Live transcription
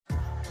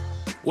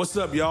What's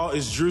up, y'all?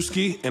 It's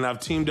Drewski, and I've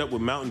teamed up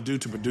with Mountain Dew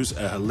to produce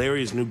a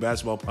hilarious new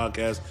basketball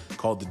podcast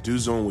called The Dew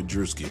Zone with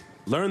Drewski.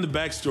 Learn the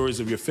backstories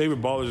of your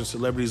favorite ballers and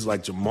celebrities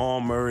like Jamal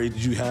Murray.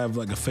 Did you have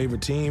like a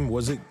favorite team?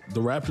 Was it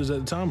the Raptors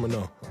at the time or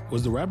no?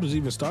 Was the Raptors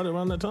even started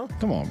around that time?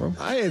 Come on, bro.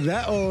 I ain't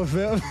that old,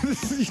 fam.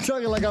 You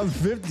talking like I'm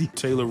 50.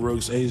 Taylor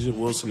Rooks, Asia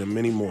Wilson, and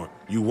many more.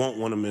 You won't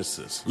want to miss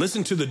this.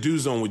 Listen to The Dew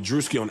Zone with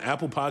Drewski on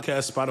Apple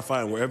Podcasts,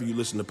 Spotify, and wherever you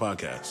listen to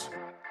podcasts.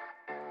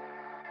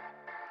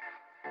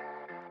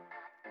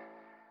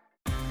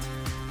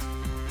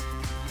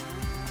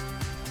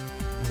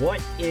 What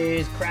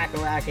is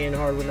crack-a-lackin',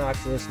 Hardwood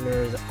Knocks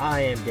listeners? I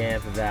am Dan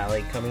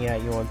Favale, coming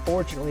at you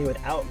unfortunately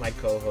without my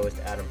co-host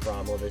Adam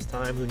Frommel this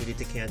time, who needed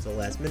to cancel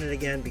last minute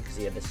again because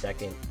he had the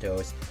second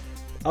dose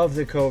of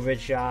the COVID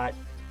shot.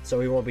 So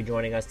he won't be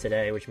joining us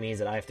today, which means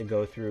that I have to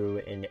go through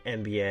an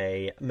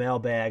NBA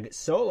mailbag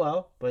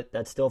solo, but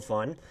that's still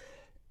fun.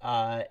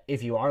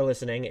 If you are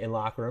listening in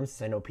locker rooms,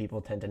 I know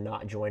people tend to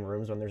not join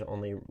rooms when there's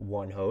only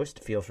one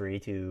host, feel free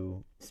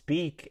to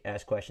speak,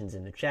 ask questions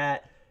in the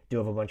chat. Do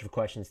have a bunch of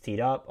questions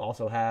teed up.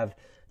 Also have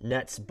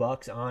Nets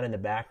Bucks on in the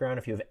background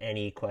if you have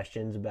any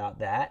questions about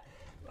that.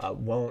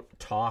 Won't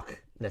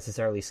talk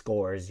necessarily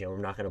scores. We're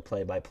not going to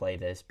play-by-play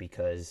this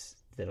because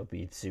it'll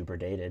be super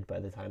dated by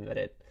the time that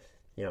it,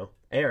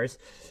 airs.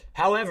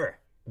 However,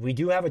 we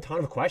do have a ton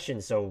of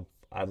questions, so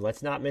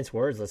let's not mince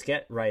words. Let's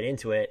get right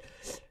into it.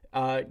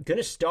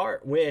 Gonna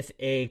start with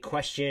a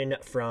question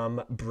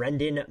from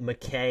Brendan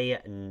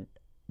McKay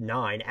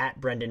 9 at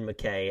Brendan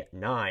McKay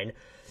 9.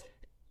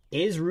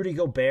 Is Rudy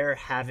Gobert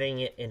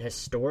having an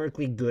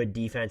historically good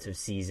defensive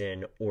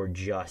season or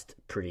just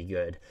pretty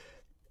good?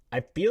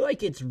 I feel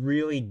like it's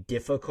really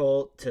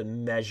difficult to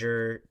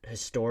measure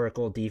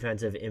historical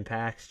defensive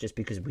impacts just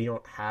because we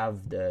don't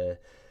have the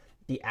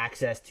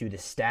access to the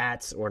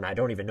stats, and I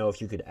don't even know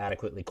if you could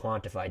adequately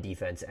quantify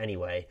defense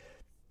anyway,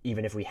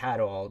 even if we had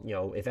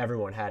if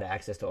everyone had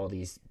access to all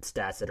these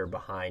stats that are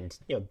behind,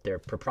 their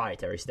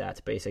proprietary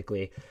stats,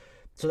 basically.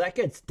 So that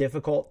gets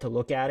difficult to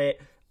look at it.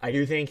 I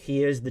do think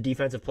he is the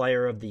defensive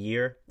player of the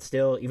year.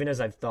 Still, even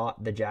as I've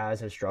thought the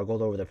Jazz have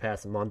struggled over the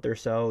past month or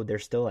so, they're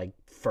still like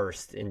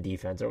first in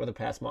defense over the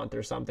past month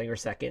or something, or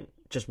second.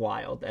 Just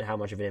wild at how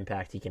much of an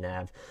impact he can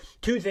have.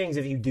 Two things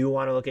if you do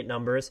want to look at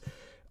numbers.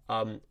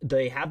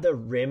 They have the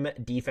rim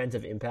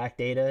defensive impact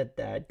data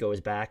that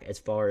goes back as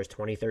far as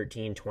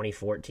 2013,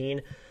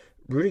 2014.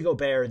 Rudy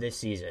Gobert this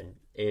season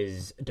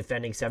is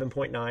defending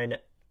 7.9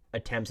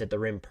 attempts at the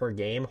rim per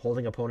game,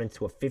 holding opponents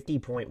to a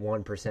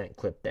 50.1%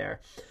 clip there.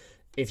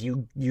 If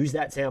you use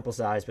that sample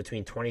size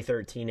between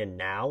 2013 and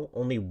now,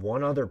 only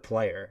one other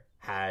player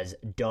has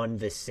done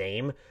the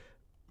same,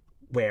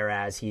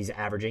 whereas he's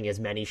averaging as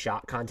many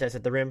shot contests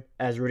at the rim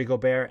as Rudy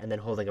Gobert and then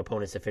holding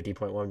opponents to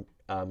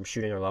 50.1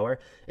 shooting or lower.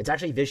 It's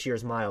actually this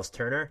year's Miles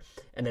Turner,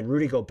 and then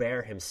Rudy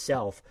Gobert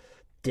himself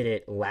did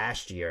it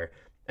last year,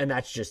 and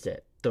that's just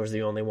it. Those are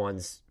the only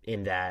ones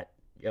in that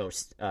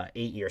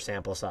 8-year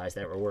sample size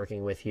that we're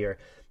working with here.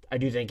 I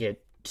do think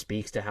it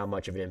speaks to how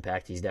much of an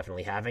impact he's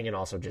definitely having, and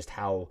also just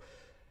how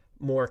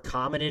more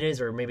common it is,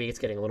 or maybe it's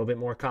getting a little bit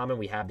more common.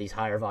 We have these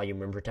higher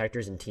volume rim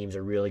protectors, and teams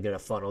are really going to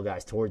funnel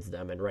guys towards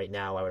them. And right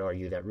now, I would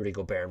argue that Rudy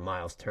Gobert and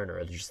Miles Turner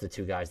are just the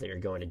two guys that are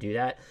going to do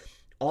that.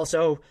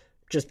 Also,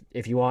 just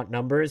if you want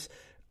numbers,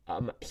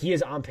 he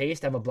is on pace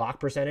to have a block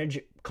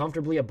percentage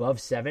comfortably above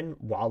 7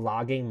 while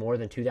logging more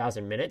than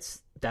 2,000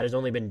 minutes. That has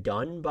only been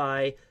done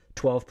by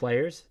 12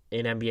 players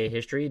in NBA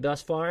history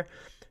thus far.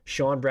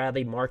 Sean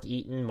Bradley, Mark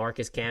Eaton,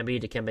 Marcus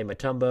Camby, Dikembe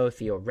Mutombo,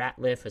 Theo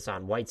Ratliff,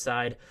 Hassan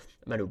Whiteside,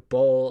 Manu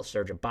Bol,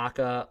 Serge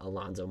Ibaka,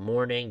 Alonzo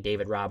Mourning,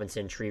 David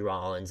Robinson, Tree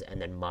Rollins,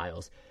 and then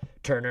Miles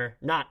Turner.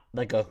 Not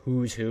like a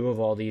who's who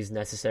of all these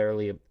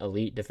necessarily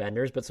elite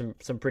defenders, but some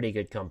pretty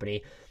good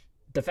company.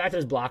 The fact that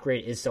his block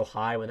rate is so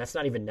high, when that's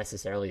not even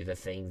necessarily the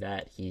thing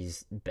that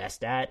he's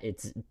best at,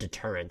 it's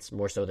deterrence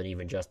more so than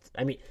even just,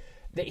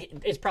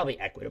 it's probably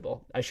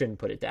equitable. I shouldn't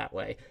put it that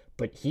way.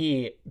 But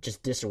he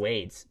just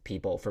dissuades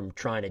people from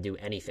trying to do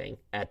anything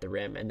at the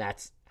rim, and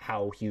that's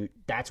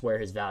where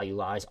his value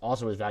lies.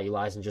 Also, his value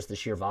lies in just the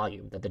sheer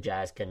volume that the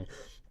Jazz can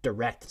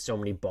direct so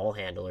many ball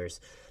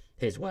handlers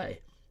his way.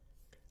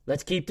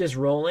 Let's keep this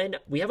rolling.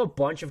 We have a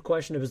bunch of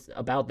questions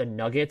about the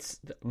Nuggets,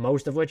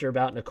 most of which are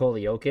about Nikola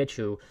Jokic,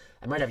 who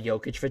I might have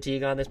Jokic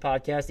fatigue on this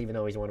podcast, even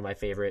though he's one of my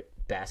favorite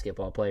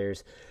basketball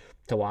players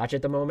to watch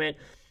at the moment.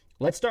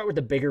 Let's start with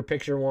the bigger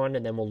picture one,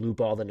 and then we'll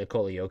loop all the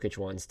Nikola Jokic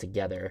ones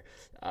together.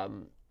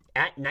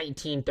 At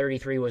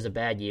 1933 was a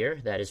bad year.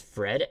 That is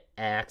Fred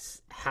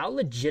asks, how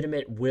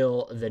legitimate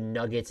will the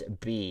Nuggets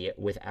be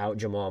without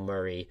Jamal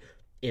Murray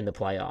in the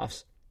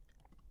playoffs?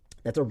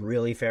 That's a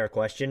really fair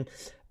question.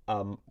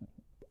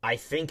 I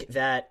think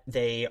that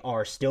they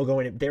are still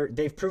going to...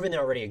 They've proven they're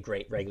already a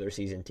great regular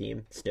season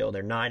team still.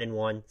 They're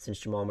 9-1 since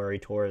Jamal Murray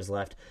tore his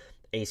left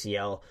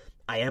ACL.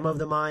 I am of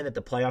the mind that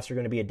the playoffs are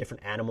going to be a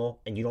different animal,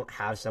 and you don't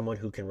have someone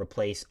who can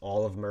replace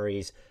all of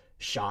Murray's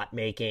shot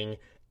making,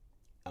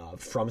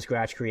 from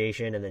scratch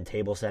creation, and then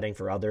table setting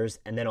for others,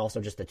 and then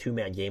also just the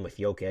two-man game with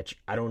Jokic.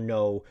 I don't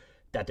know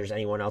that there's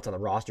anyone else on the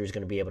roster who's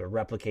going to be able to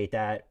replicate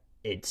that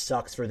It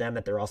sucks for them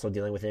that they're also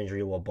dealing with an injury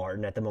to Will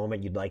Barton at the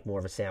moment. You'd like more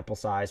of a sample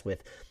size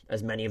with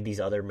as many of these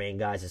other main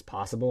guys as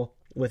possible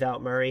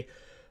without Murray.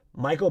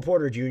 Michael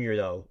Porter Jr.,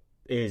 though,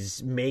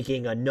 is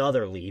making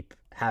another leap,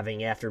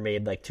 having after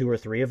made like 2 or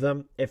 3 of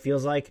them, it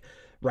feels like,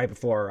 right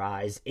before our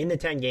eyes. In the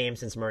 10 games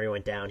since Murray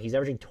went down, he's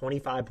averaging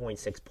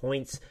 25.6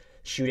 points,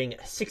 shooting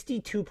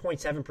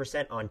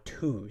 62.7% on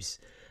twos,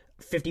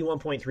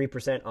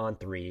 51.3% on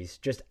threes.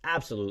 Just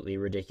absolutely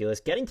ridiculous.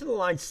 Getting to the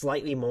line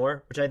slightly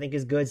more, which I think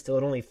is good. Still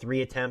at only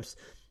 3 attempts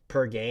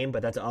per game,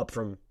 but that's up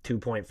from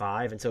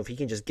 2.5. And so if he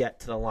can just get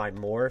to the line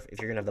more, if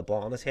you're going to have the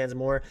ball in his hands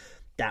more,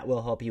 that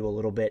will help you a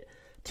little bit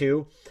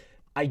too.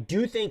 I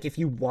do think if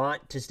you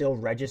want to still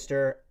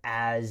register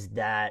as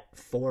that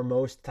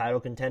foremost title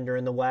contender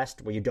in the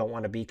West, where you don't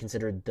want to be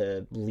considered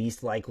the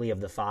least likely of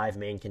the 5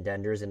 main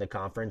contenders in the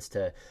conference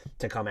to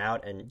come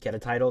out and get a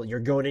title, you're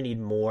going to need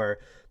more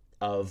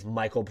of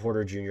Michael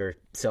Porter Jr.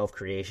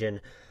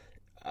 self-creation.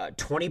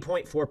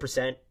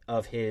 20.4%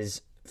 of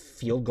his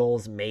field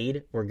goals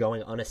made were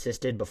going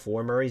unassisted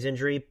before Murray's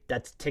injury.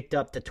 That's ticked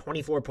up to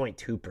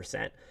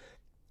 24.2%.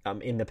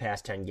 In the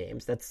past 10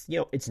 games. That's,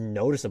 it's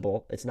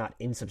noticeable. It's not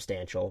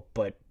insubstantial,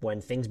 but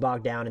when things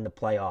bog down in the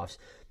playoffs,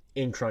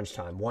 in crunch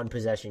time, 1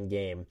 possession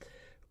game,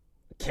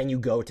 can you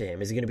go to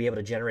him? Is he going to be able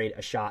to generate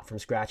a shot from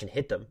scratch and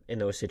hit them in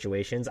those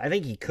situations? I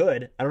think he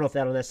could. I don't know if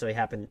that'll necessarily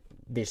happen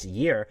this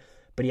year,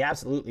 but he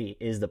absolutely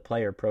is the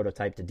player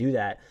prototype to do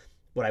that.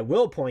 What I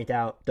will point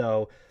out,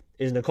 though,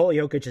 is Nikola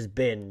Jokic has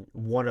been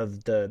one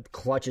of the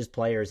clutchest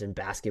players in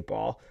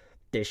basketball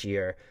this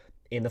year.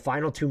 In the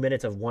final 2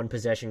 minutes of 1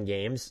 possession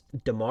games,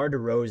 DeMar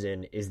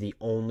DeRozan is the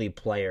only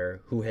player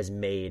who has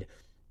made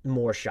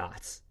more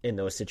shots in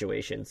those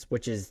situations,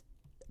 which is,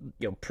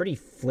 pretty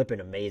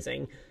flippin'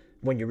 amazing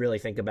when you really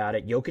think about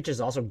it. Jokic is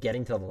also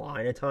getting to the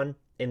line a ton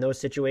in those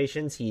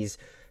situations. He's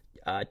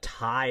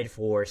tied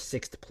for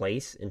 6th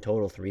place in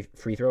total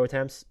free throw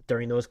attempts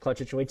during those clutch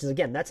situations.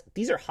 Again,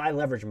 these are high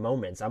leverage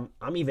moments. I'm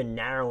even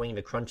narrowing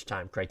the crunch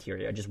time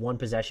criteria, just 1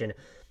 possession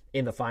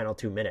in the final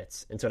 2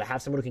 minutes. And so to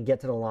have someone who can get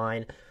to the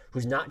line,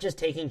 who's not just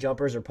taking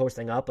jumpers or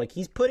posting up, like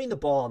he's putting the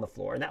ball on the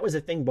floor. And that was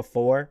a thing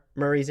before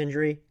Murray's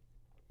injury.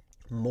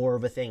 More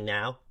of a thing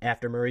now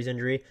after Murray's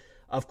injury,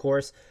 of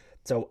course.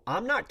 So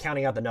I'm not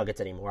counting out the Nuggets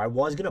anymore. I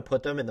was going to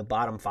put them in the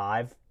bottom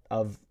 5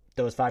 of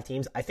those 5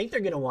 teams. I think they're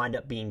going to wind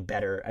up being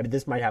better. I mean,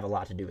 this might have a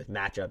lot to do with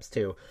matchups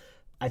too.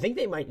 I think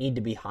they might need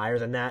to be higher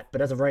than that,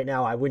 but as of right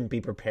now, I wouldn't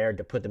be prepared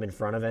to put them in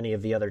front of any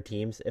of the other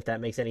teams, if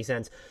that makes any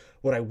sense.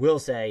 What I will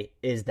say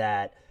is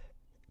that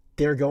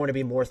they're going to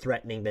be more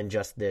threatening than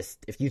just this.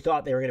 If you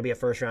thought they were going to be a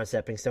first-round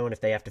stepping stone,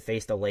 if they have to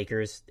face the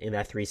Lakers in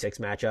that 3-6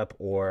 matchup,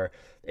 or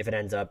if it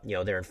ends up,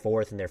 they're in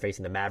 4th and they're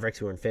facing the Mavericks,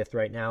 who are in 5th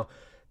right now,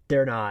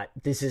 they're not.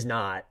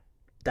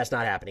 That's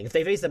not happening. If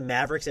they face the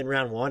Mavericks in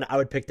round 1, I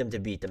would pick them to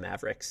beat the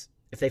Mavericks.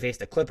 If they face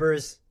the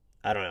Clippers,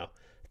 I don't know.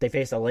 If they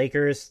face the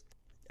Lakers,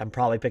 I'm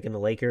probably picking the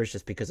Lakers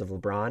just because of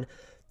LeBron.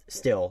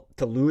 Still,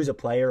 to lose a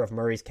player of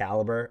Murray's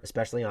caliber,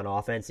 especially on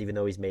offense, even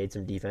though he's made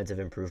some defensive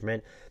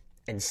improvement,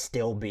 and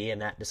still be in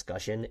that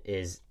discussion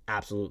is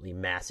absolutely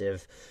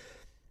massive.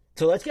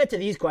 So let's get to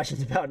these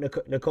questions about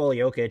Nikola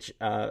Jokic,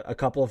 a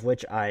couple of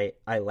which I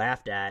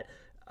laughed at.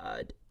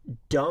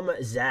 Dumb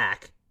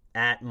Zach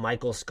at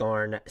Michael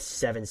Scarn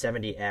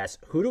 770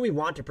 asks, who do we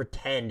want to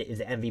pretend is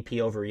the MVP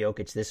over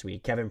Jokic this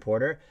week? Kevin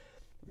Porter?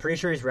 Pretty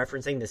sure he's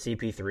referencing the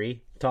CP3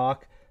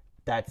 talk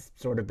that's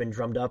sort of been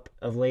drummed up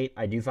of late.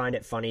 I do find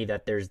it funny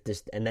that there's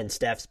this, and then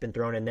Steph's been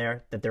thrown in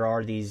there, that there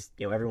are these,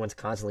 everyone's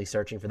constantly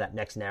searching for that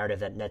next narrative,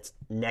 that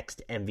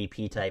next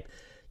MVP type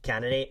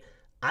candidate.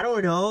 I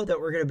don't know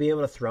that we're going to be able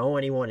to throw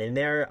anyone in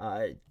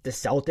there. The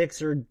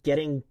Celtics are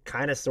getting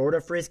kind of sort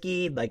of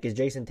frisky. Like, is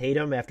Jason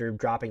Tatum, after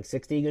dropping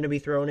 60, going to be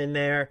thrown in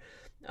there?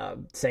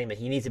 Saying that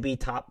he needs to be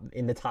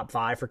in the top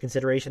 5 for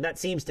consideration. That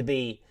seems to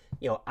be,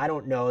 I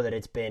don't know that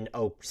it's been,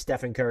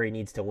 Stephen Curry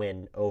needs to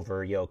win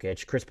over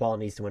Jokic. Chris Paul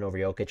needs to win over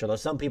Jokic. Although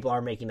some people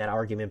are making that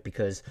argument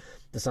because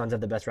the Suns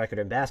have the best record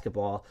in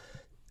basketball,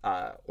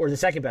 or the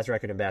second best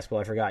record in basketball.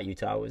 I forgot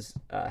Utah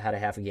had a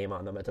half a game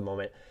on them at the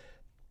moment.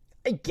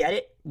 I get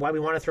it, why we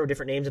want to throw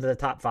different names into the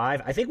top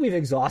 5. I think we've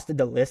exhausted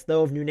the list,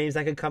 though, of new names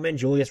that could come in.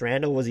 Julius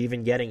Randle was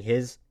even getting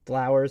his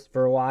flowers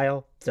for a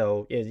while.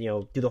 So,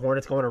 do the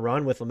Hornets go on a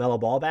run with LaMelo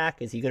Ball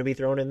back? Is he going to be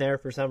thrown in there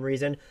for some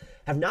reason?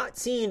 Have not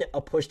seen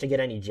a push to get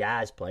any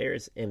Jazz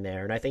players in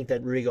there. And I think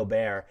that Rudy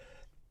Gobert,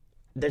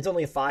 there's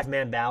only a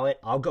 5-man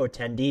ballot. I'll go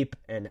 10 deep,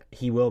 and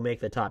he will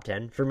make the top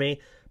 10 for me.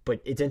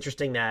 But it's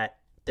interesting that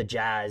the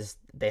Jazz,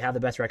 they have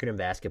the best record in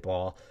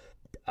basketball.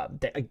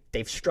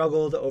 They've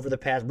struggled over the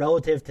past,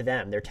 relative to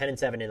them. They're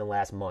 10-7 in the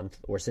last month,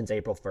 or since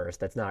April 1st.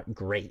 That's not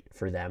great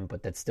for them,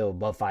 but that's still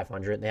above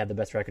 500, and they have the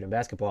best record in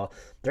basketball.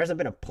 There hasn't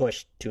been a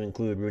push to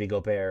include Rudy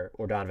Gobert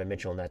or Donovan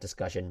Mitchell in that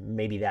discussion.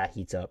 Maybe that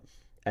heats up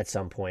at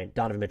some point.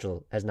 Donovan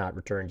Mitchell has not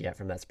returned yet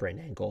from that sprained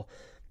ankle,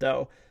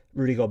 though.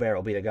 Rudy Gobert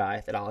will be the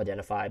guy that I'll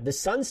identify. The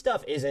Sun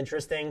stuff is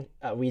interesting.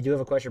 We do have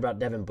a question about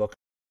Devin Booker,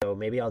 so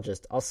maybe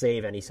I'll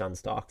save any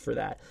Suns talk for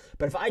that.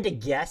 But if I had to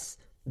guess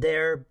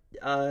there,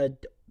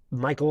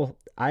 Michael,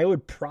 I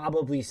would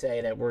probably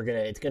say that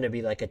it's gonna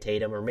be like a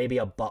Tatum or maybe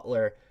a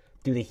Butler.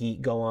 Do the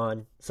Heat go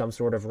on some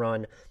sort of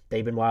run?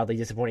 They've been wildly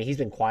disappointing. He's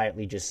been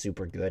quietly just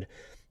super good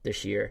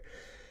this year.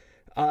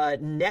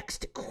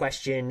 Next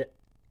question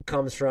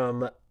comes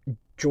from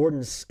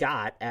Jordan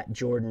Scott at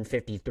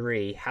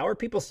Jordan53. How are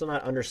people still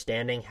not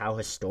understanding how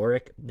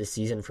historic this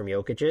season from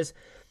Jokic is?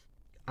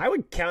 I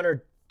would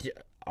counter,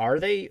 are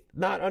they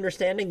not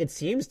understanding? It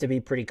seems to be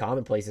pretty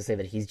commonplace to say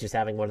that he's just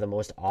having one of the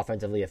most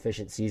offensively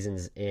efficient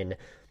seasons in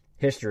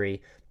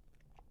history.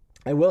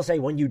 I will say,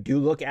 when you do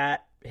look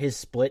at his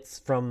splits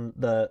from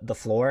the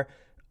floor,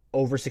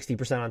 over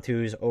 60% on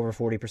twos, over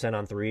 40%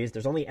 on threes,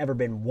 there's only ever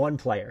been one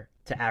player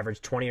to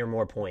average 20 or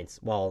more points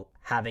while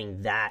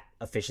having that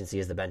efficiency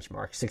as the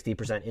benchmark.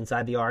 60%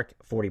 inside the arc,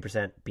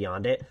 40%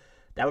 beyond it.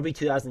 That would be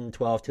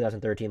 2012,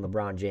 2013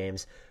 LeBron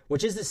James,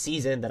 which is the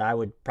season that I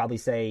would probably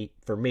say,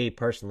 for me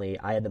personally,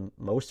 I had the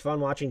most fun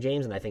watching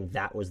James, and I think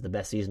that was the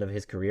best season of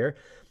his career.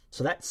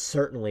 So that's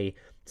certainly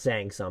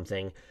saying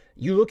something.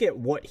 You look at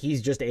what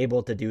he's just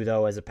able to do,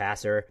 though, as a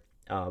passer.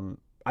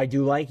 I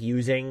do like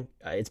using,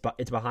 it's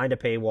behind a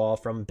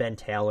paywall from Ben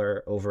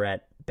Taylor over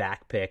at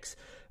Backpicks.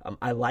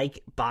 I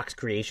like box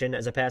creation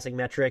as a passing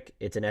metric.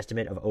 It's an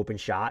estimate of open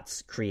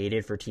shots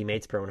created for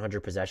teammates per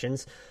 100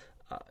 possessions.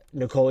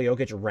 Nikola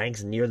Jokic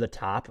ranks near the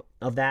top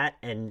of that,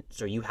 and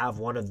so you have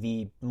one of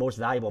the most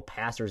valuable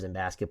passers in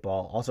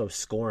basketball, also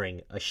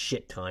scoring a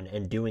shit ton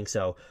and doing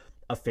so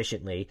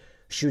efficiently,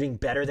 shooting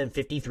better than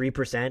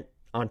 53%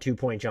 on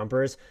 2-point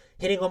jumpers,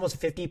 hitting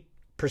almost 50%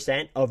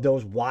 of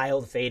those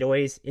wild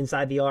fadeaways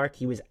inside the arc.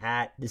 He was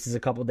at, this is a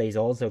couple days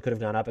old, so it could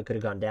have gone up, it could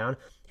have gone down.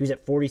 He was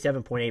at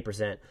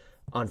 47.8%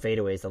 on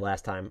fadeaways the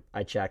last time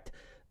I checked.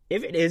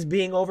 If it is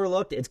being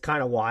overlooked, it's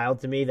kind of wild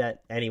to me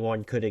that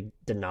anyone could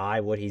deny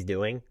what he's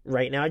doing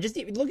right now. Just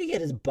even looking at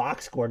his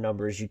box score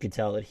numbers, you could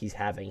tell that he's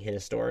having an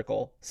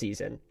historical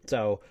season.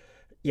 So,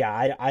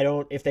 yeah, I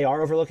don't, if they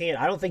are overlooking it,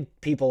 I don't think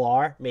people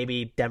are.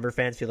 Maybe Denver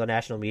fans feel the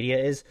national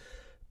media is,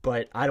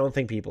 but I don't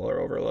think people are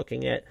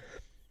overlooking it.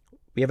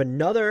 We have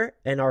another,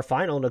 and our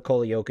final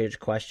Nikola Jokic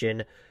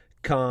question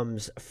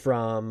comes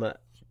from,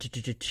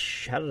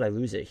 how did I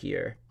lose it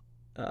here?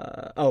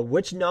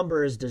 Which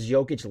numbers does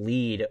Jokic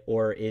lead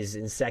or is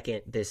in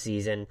second this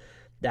season?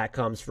 That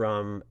comes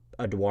from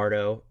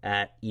Eduardo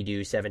at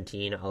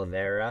Edu17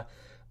 Oliveira.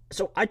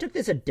 So I took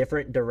this a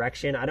different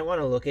direction. I don't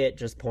want to look at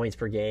just points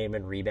per game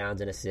and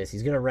rebounds and assists.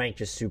 He's going to rank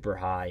just super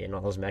high in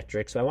all those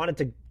metrics. So I wanted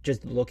to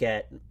just look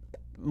at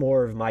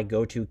more of my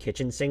go-to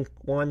kitchen sink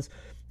ones,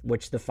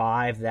 which the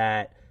 5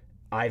 that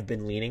I've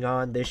been leaning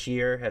on this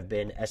year have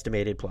been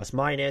estimated plus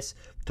minus,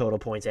 total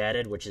points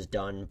added, which is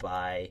done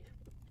by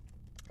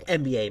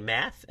NBA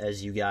math,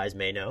 as you guys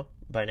may know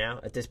by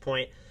now at this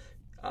point.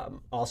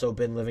 Also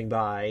been living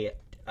by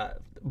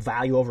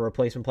value over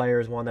replacement player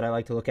is one that I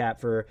like to look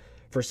at for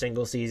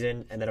single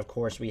season. And then, of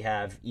course, we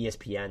have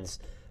ESPN's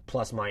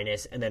plus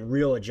minus and then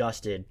real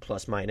adjusted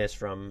plus minus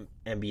from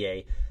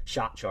NBA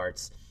shot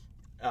charts.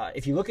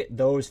 If you look at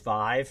those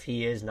 5,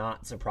 he is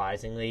not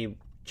surprisingly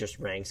just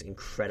ranks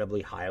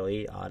incredibly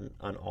highly on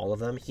all of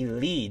them. He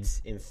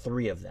leads in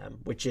 3 of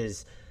them, which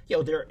is,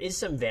 there is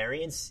some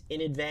variance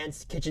in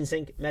advanced kitchen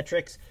sink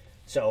metrics,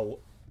 so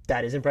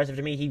that is impressive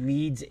to me. He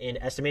leads in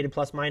estimated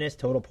plus minus,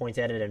 total points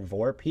added, and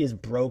VORP. He has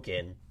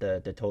broken the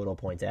total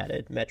points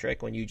added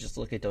metric when you just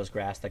look at those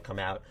graphs that come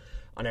out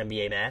on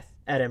NBA math,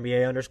 at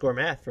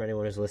NBA_math for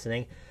anyone who's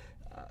listening.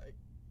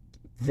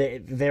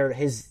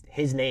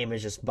 His name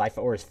is just by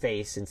far, or his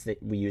face, since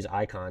we use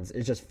icons,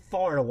 is just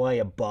far and away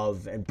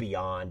above and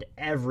beyond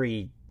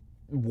everyone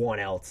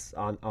else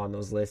on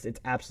those lists. It's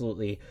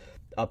absolutely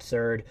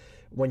absurd.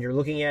 When you're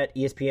looking at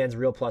ESPN's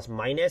real plus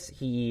minus,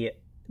 he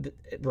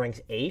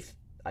ranks 8th.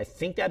 I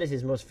think that is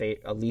his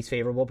least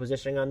favorable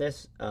positioning on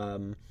this.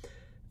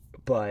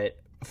 But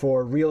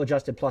for real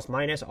adjusted plus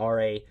minus,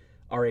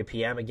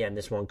 RAPM, again,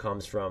 this one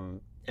comes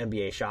from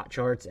NBA shot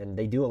charts, and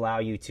they do allow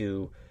you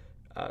to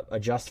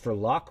adjust for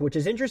luck, which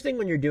is interesting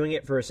when you're doing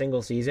it for a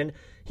single season.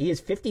 He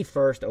is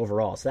 51st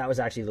overall, so that was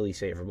actually the least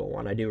favorable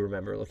one. I do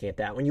remember looking at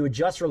that. When you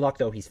adjust for luck,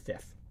 though, he's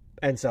 5th.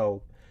 And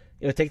so,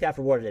 take that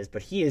for what it is,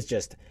 but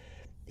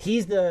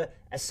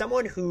as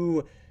someone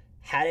who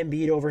had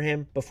Embiid over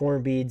him before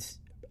Embiid's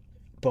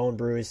bone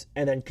bruise,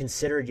 and then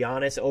considered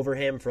Giannis over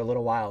him for a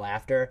little while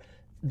after,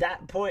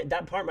 that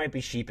part might be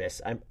sheepish.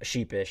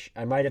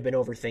 I might have been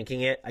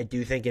overthinking it. I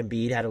do think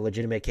Embiid had a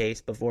legitimate case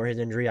before his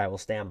injury. I will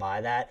stand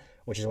by that,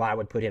 which is why I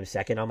would put him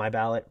second on my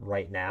ballot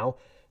right now,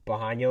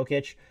 behind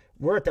Jokic.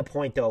 We're at the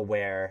point, though,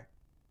 where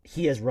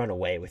he has run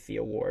away with the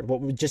award.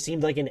 What just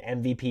seemed like an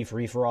MVP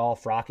free-for-all,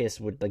 fracas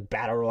with like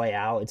battle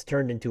royale, it's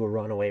turned into a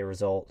runaway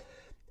result.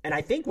 And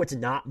I think what's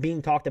not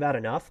being talked about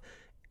enough,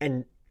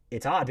 and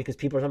it's odd because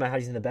people are talking about how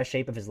he's in the best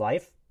shape of his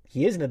life.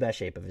 He is in the best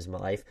shape of his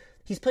life.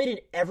 He's played in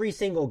every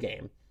single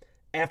game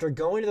after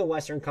going to the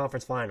Western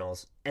Conference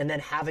Finals and then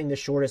having the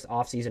shortest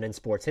offseason in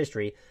sports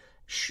history.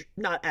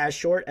 Not as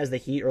short as the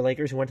Heat or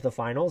Lakers who went to the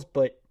finals,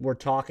 but we're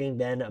talking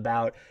then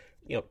about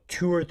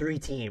 2 or 3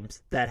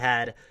 teams that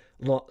had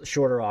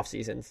shorter off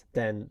seasons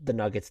than the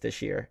Nuggets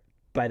this year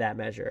by that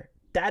measure.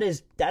 That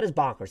is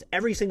bonkers.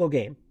 Every single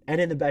game,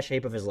 and in the best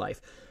shape of his life.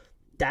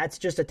 That's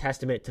just a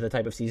testament to the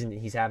type of season that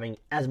he's having,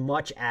 as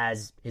much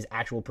as his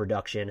actual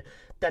production.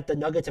 That the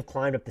Nuggets have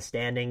climbed up the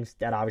standings,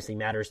 that obviously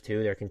matters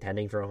too. They're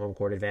contending for a home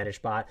court advantage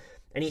spot.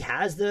 And he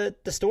has the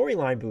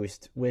storyline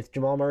boost with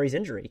Jamal Murray's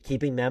injury,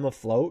 keeping them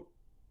afloat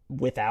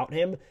without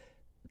him.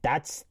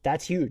 That's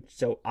huge.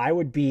 So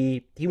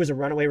he was a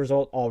runaway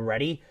result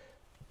already.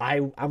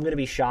 I'm going to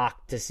be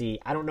shocked to see.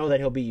 I don't know that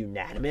he'll be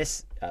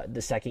unanimous,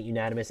 the second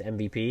unanimous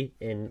MVP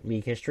in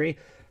league history,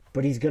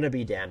 but he's going to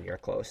be damn near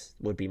close,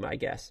 would be my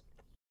guess.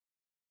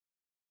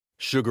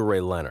 Sugar Ray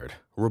Leonard,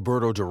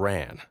 Roberto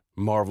Duran,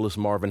 Marvelous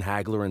Marvin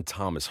Hagler, and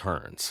Thomas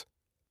Hearns.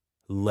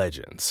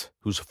 Legends,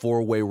 whose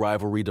four-way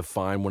rivalry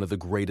defined one of the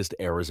greatest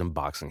eras in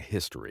boxing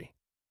history.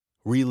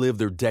 Relive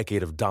their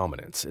decade of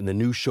dominance in the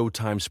new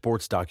Showtime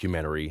sports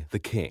documentary, The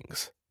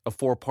Kings, a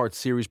 4-part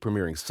series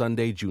premiering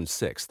Sunday, June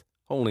 6th,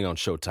 only on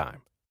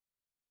Showtime.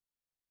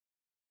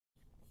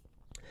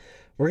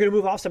 We're going to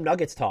move off some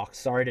Nuggets talk.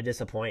 Sorry to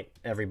disappoint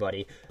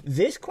everybody.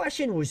 This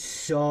question was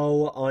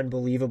so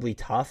unbelievably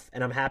tough,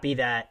 and I'm happy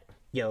that,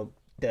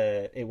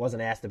 it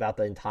wasn't asked about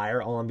the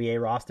entire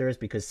All-NBA rosters,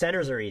 because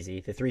centers are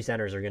easy. The 3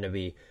 centers are going to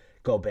be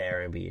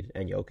Gobert, Embiid,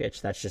 and Jokic.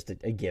 That's just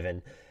a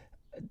given.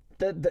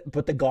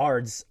 But the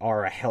guards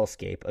are a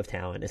hellscape of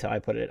talent, is how I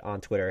put it on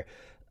Twitter.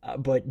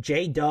 But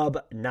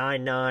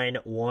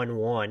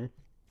JDub9911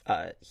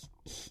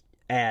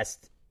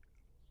 asked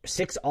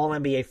 6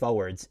 All-NBA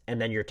forwards and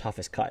then your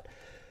toughest cut.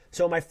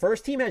 So my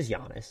first team has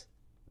Giannis.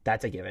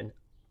 That's a given.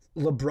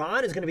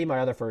 LeBron is going to be my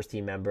other first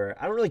team member.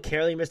 I don't really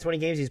care that he missed 20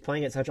 games. He's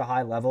playing at such a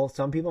high level.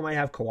 Some people might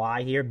have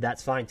Kawhi here.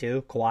 That's fine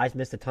too. Kawhi's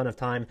missed a ton of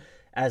time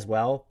as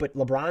well. But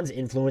LeBron's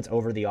influence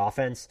over the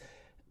offense,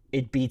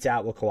 it beats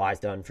out what Kawhi's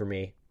done for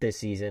me this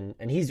season.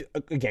 And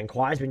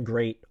Kawhi's been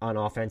great on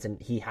offense, and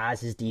he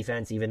has his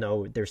defense, even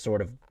though there's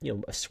sort of,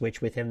 a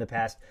switch with him the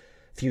past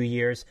few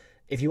years.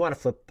 If you want to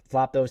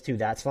flip-flop those two,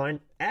 that's fine.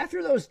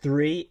 After those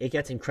 3, it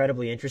gets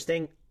incredibly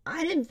interesting.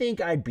 I didn't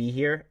think I'd be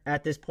here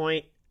at this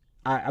point.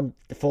 I'm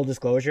full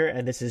disclosure,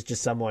 and this is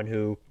just someone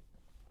who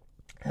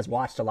has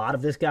watched a lot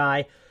of this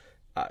guy.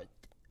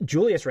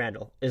 Julius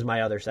Randle is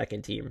my other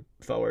second team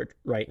forward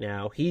right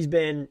now. He's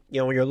been,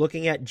 when you're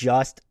looking at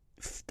just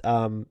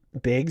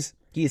bigs,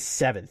 he is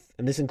 7th,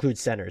 and this includes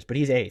centers, but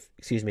he's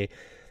 8th,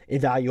 in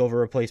value over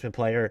replacement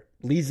player.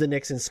 Leads the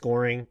Knicks in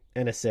scoring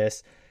and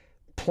assists.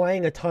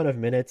 Playing a ton of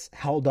minutes,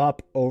 held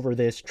up over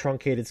this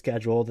truncated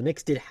schedule. The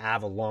Knicks did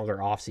have a longer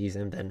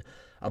offseason than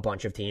a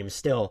bunch of teams.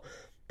 Still,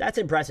 that's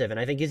impressive, and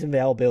I think his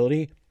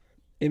availability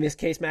in this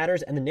case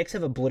matters, and the Knicks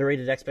have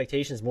obliterated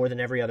expectations more than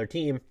every other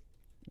team.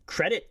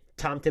 Credit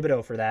Tom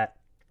Thibodeau for that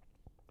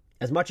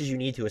as much as you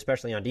need to,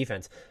 especially on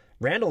defense.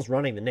 Randall's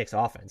running the Knicks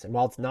offense, and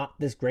while it's not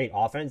this great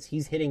offense,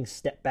 he's hitting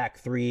step-back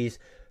threes,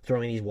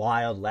 throwing these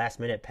wild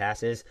last-minute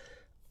passes.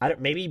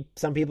 Maybe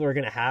some people are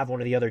going to have one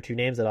of the other 2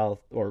 names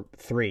or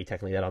 3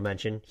 technically that I'll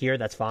mention here.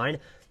 That's fine.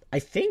 I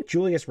think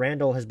Julius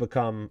Randle has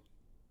become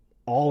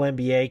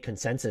All-NBA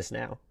consensus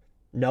now.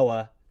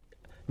 Noah,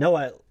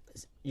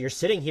 you're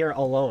sitting here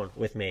alone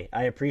with me.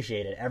 I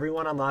appreciate it.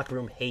 Everyone on Locker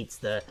Room hates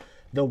the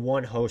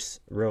one host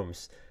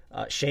rooms.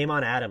 Shame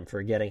on Adam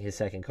for getting his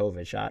second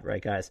COVID shot,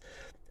 right, guys?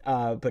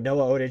 But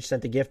Noah Odich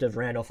sent the gift of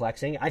Randle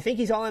flexing. I think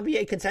he's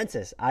All-NBA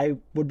consensus. I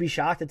would be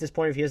shocked at this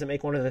point if he doesn't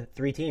make one of the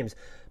 3 teams.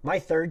 My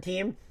third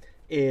team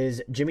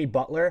is Jimmy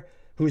Butler,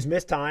 who's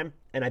missed time,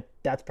 and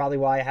that's probably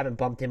why I haven't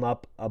bumped him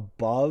up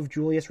above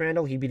Julius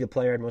Randle. He'd be the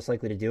player most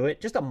likely to do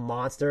it. Just a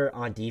monster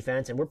on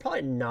defense, and we're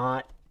probably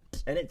not,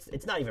 and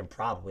it's not even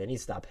probably, I need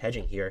to stop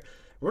hedging here.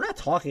 We're not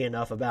talking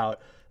enough about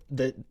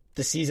the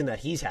season that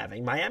he's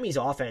having. Miami's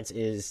offense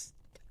is,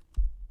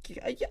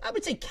 I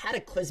would say,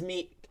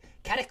 cataclysmic.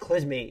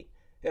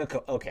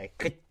 Okay.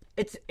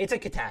 It's a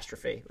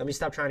catastrophe. Let me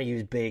stop trying to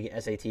use big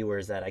SAT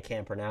words that I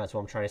can't pronounce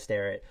while I'm trying to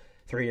stare at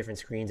 3 different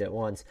screens at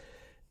once.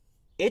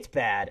 It's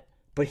bad,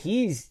 but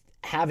he's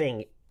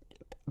having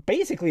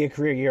basically a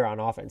career year on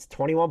offense.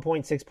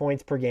 21.6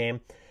 points per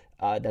game.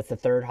 That's the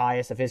 3rd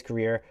highest of his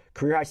career.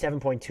 Career high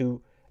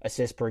 7.2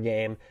 assists per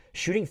game.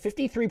 Shooting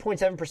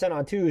 53.7%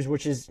 on 2s,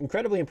 which is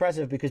incredibly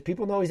impressive because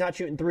people know he's not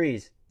shooting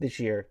 3s this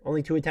year.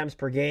 Only 2 attempts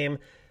per game,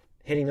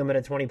 hitting them at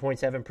a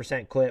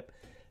 20.7% clip.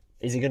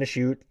 Is he going to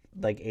shoot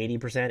like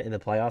 80% in the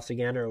playoffs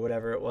again or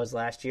whatever it was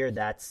last year?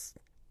 That's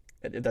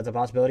a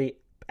possibility.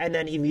 And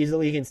then he leads the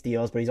league in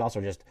steals, but he's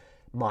also just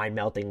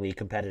mind-meltingly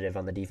competitive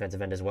on the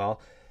defensive end as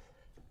well.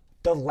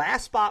 The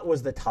last spot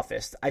was the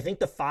toughest. I think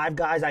the 5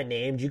 guys I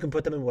named, you can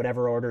put them in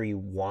whatever order you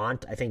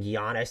want. I think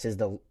Giannis is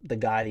the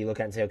guy that you look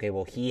at and say, okay,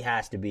 well, he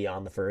has to be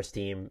on the first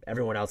team.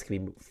 Everyone else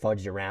can be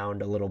fudged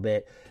around a little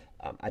bit.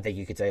 I think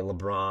you could say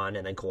LeBron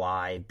and then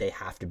Kawhi. They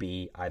have to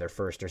be either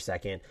first or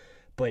second.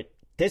 But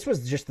this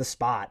was just the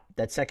spot,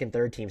 that second,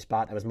 third team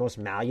spot that was most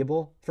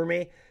malleable for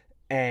me.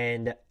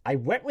 And I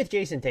went with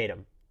Jason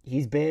Tatum.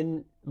 He's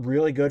been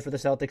really good for the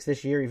Celtics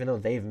this year, even though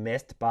they've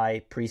missed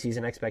by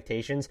preseason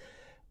expectations.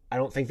 I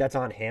don't think that's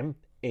on him.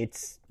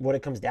 It's what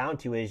it comes down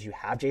to is you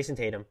have Jason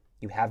Tatum,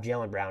 you have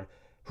Jaylen Brown.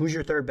 who's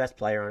your third best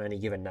player on any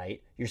given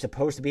night? You're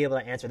supposed to be able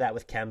to answer that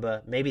with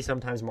Kemba, maybe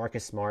sometimes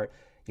Marcus Smart.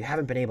 You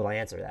haven't been able to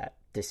answer that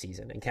this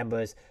season. And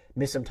Kemba's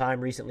missed some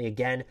time recently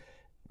again,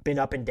 been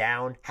up and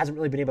down, hasn't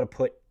really been able to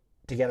put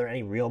together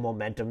any real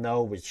momentum,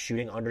 though, was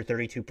shooting under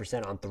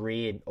 32% on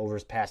three over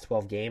his past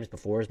 12 games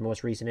before his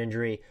most recent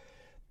injury.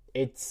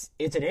 It's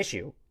an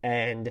issue.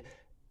 And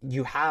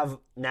you have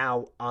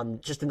now on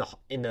just in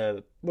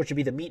the what should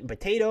be the meat and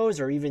potatoes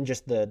or even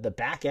just the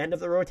back end of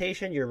the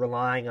rotation, you're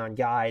relying on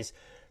guys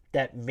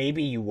that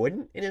maybe you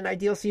wouldn't in an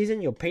ideal season.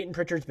 Peyton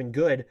Pritchard's been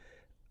good,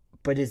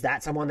 but is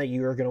that someone that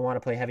you are going to want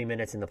to play heavy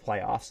minutes in the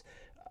playoffs?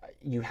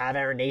 You have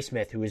Aaron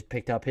Naismith, who has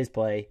picked up his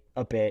play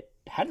a bit,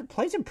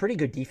 played some pretty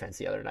good defense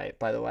the other night,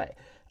 by the way.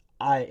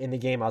 In the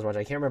game I was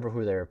watching, I can't remember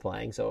who they were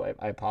playing, so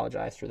I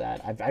apologize for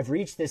that. I've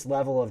reached this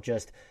level of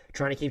just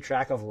trying to keep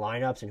track of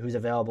lineups and who's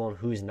available and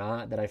who's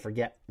not that I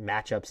forget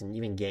matchups and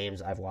even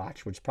games I've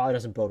watched, which probably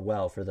doesn't bode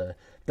well for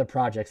the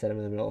projects that I'm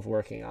in the middle of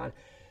working on.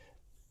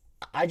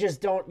 I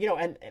just don't,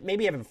 and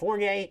maybe Evan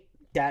Fournier,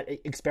 that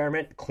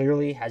experiment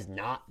clearly has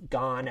not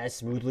gone as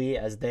smoothly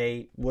as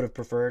they would have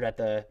preferred at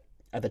the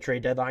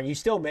trade deadline. You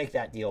still make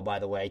that deal, by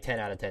the way, 10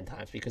 out of 10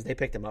 times because they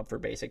picked him up for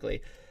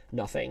basically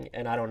nothing.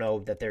 And I don't know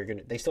that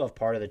they still have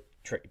part of the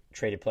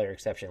traded player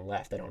exception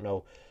left. I don't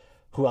know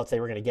who else they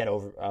were going to get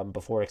over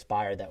before it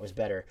expired that was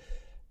better.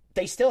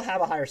 They still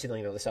have a higher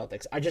ceiling than the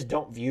Celtics. I just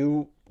don't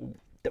view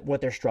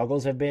what their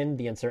struggles have been,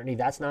 the uncertainty.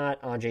 That's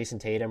not on Jason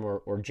Tatum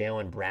or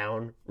Jaylen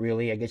Brown,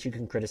 really. I guess you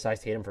can criticize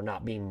Tatum for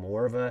not being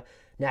more of a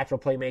natural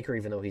playmaker,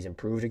 even though he's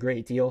improved a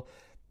great deal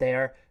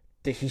there.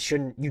 He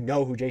shouldn't,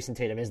 who Jason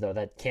Tatum is, though.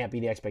 That can't be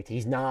the expectation.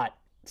 He's not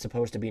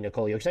supposed to be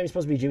Nikola Jokic. He's not even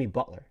supposed to be Jimmy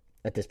Butler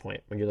at this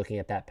point when you're looking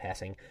at that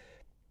passing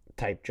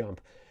type jump.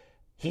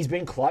 He's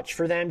been clutch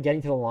for them,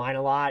 getting to the line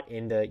a lot.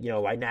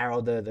 I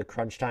narrowed the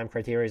crunch time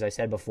criteria, as I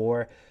said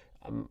before.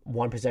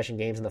 One possession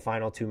games in the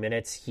final 2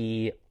 minutes.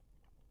 He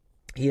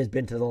has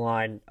been to the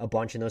line a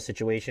bunch in those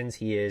situations.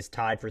 He is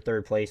tied for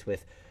third place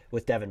with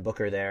Devin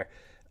Booker there.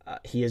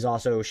 He is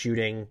also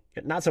shooting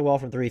not so well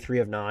from 3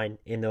 of 9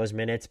 in those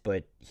minutes,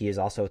 but he is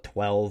also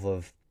 12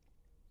 of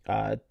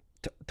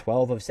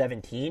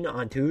 17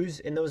 on twos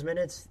in those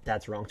minutes.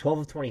 That's wrong. 12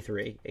 of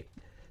 23.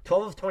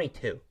 12 of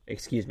 22,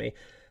 excuse me.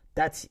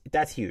 That's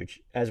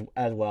huge as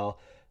well.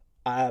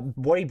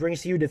 What he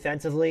brings to you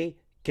defensively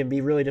can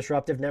be really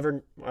disruptive.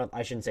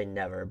 I shouldn't say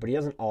never, but he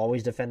doesn't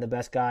always defend the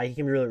best guy. He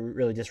can be really,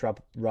 really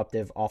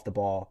disruptive off the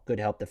ball, good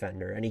help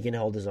defender, and he can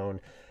hold his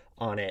own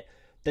on it.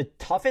 The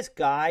toughest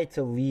guy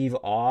to leave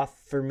off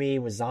for me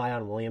was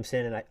Zion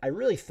Williamson, and I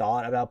really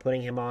thought about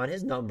putting him on.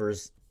 His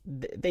numbers,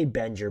 they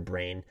bend your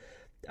brain.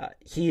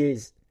 He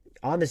is,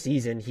 on the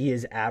season, he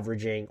is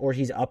averaging, or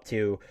he's up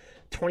to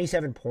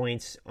 27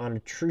 points on a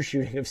true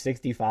shooting of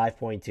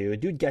 65.2.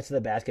 Dude gets to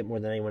the basket more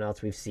than anyone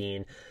else we've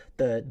seen.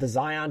 The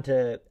Zion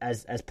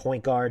as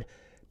point guard,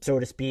 so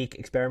to speak,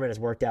 experiment has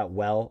worked out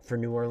well for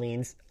New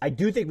Orleans. I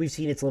do think we've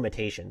seen its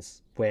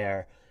limitations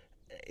where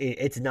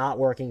it's not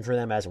working for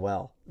them as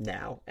well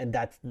now. And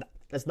that's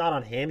not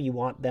on him. You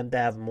want them to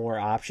have more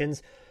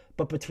options.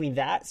 But between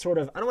that sort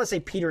of, I don't want to say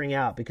petering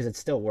out because it's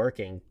still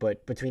working,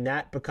 but between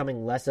that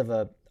becoming less of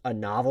a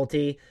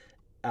novelty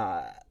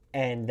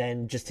and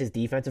then just his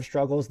defensive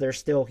struggles,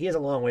 he has a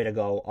long way to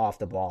go off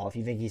the ball. If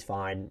you think he's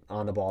fine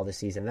on the ball this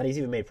season, that he's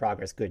even made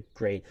progress, good,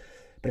 great.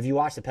 But if you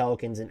watch the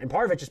Pelicans, and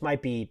part of it just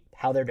might be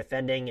how they're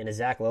defending, and as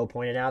Zach Lowe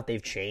pointed out,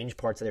 they've changed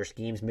parts of their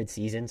schemes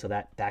mid-season, so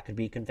that could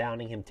be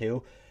confounding him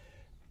too.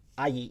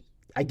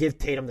 I give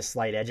Tatum the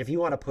slight edge. If you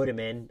want to put him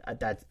in,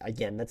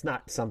 that's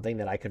not something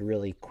that I could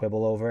really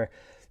quibble over.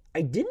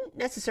 I didn't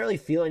necessarily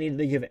feel I needed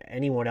to give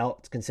anyone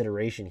else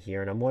consideration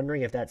here, and I'm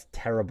wondering if that's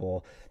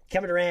terrible.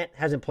 Kevin Durant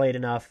hasn't played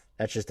enough.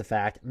 That's just a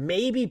fact.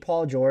 Maybe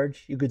Paul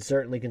George. You could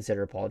certainly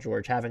consider Paul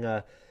George having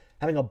a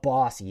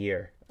boss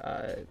year.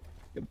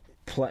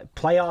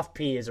 Playoff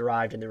P has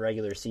arrived in the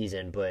regular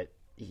season, but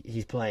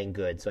he's playing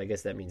good, so I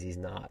guess that means he's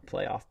not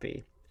playoff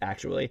P,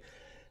 actually.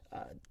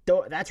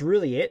 That's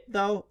really it,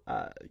 though.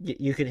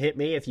 You can hit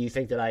me if you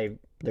think that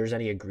there's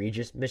any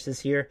egregious misses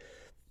here,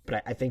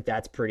 but I think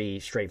that's pretty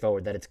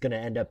straightforward, that it's going to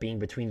end up being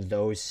between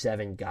those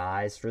 7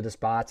 guys for the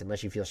spots,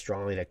 unless you feel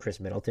strongly that Chris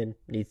Middleton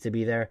needs to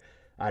be there.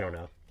 I don't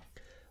know.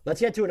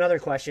 Let's get to another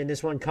question.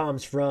 This one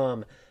comes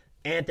from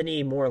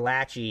Anthony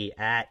Morlacci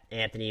at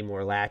Anthony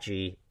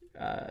Morlacci.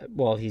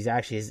 He's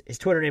actually, his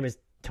Twitter name is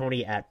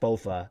Tony at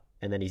Bofa,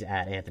 and then he's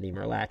at Anthony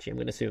Morlacci. I'm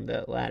going to assume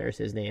the latter is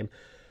his name.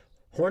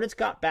 Hornets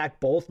got back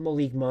both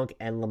Malik Monk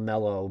and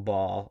LaMelo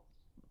Ball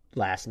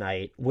last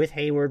night, with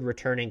Hayward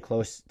returning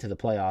close to the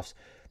playoffs.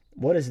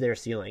 What is their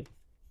ceiling?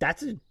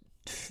 That's an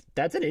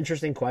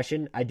interesting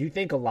question. I do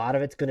think a lot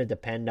of it's going to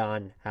depend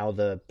on how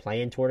the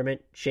play-in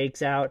tournament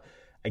shakes out.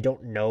 I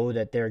don't know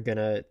that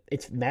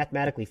it's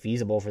mathematically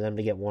feasible for them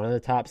to get one of the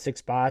top 6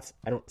 spots.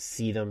 I don't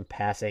see them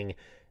passing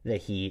the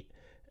Heat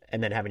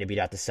and then having to beat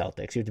out the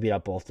Celtics. You have to beat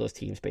out both those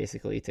teams,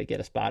 basically, to get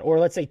a spot. Or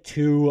let's say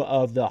 2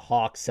 of the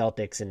Hawks,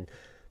 Celtics,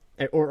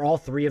 or all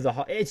 3 of the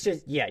Hawks. It's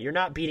just, you're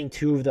not beating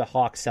 2 of the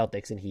Hawks,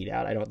 Celtics, and Heat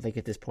out, I don't think,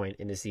 at this point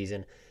in the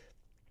season.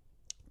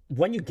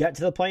 when you get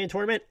to the play-in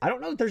tournament, I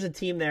don't know that there's a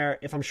team there,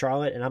 if I'm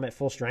Charlotte and I'm at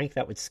full strength,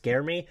 that would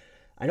scare me.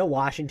 I know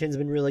Washington's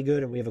been really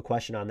good, and we have a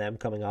question on them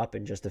coming up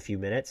in just a few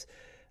minutes.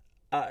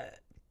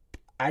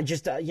 I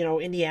just,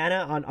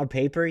 Indiana on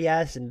paper,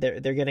 yes, and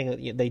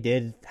they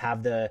did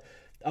have the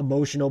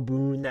emotional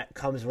boon that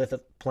comes with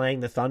playing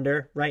the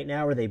Thunder right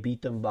now, where they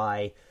beat them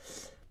by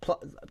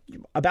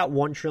about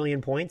 1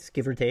 trillion points,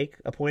 give or take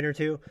a point or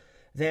two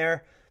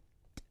there.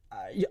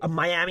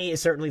 Miami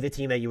is certainly the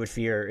team that you would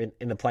fear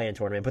in the play-in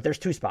tournament, but there's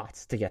 2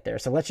 spots to get there.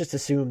 So let's just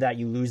assume that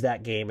you lose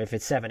that game if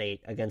it's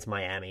 7-8 against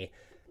Miami.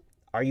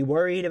 Are you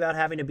worried about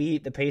having to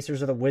beat the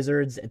Pacers or the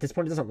Wizards? At this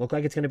point, it doesn't look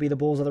like it's going to be the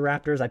Bulls or the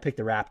Raptors. I picked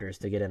the Raptors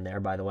to get in there,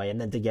 by the way,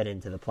 and then to get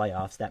into the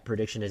playoffs. That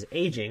prediction is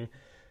aging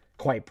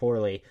quite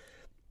poorly.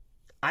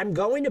 I'm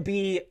going to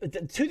be...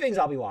 2 things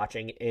I'll be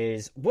watching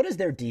is, what does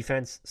their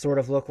defense sort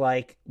of look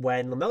like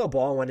when LaMelo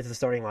Ball went into the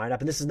starting lineup?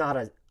 And this is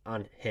not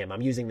on him.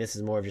 I'm using this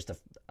as more of just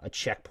a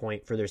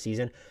checkpoint for their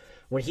season.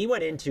 When he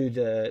went into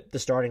the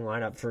starting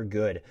lineup for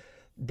good,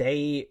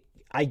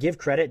 I give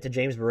credit to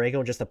James Borrego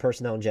and just the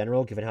personnel in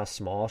general, given how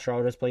small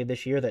Charlotte has played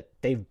this year, that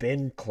they've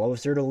been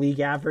closer to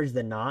league average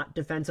than not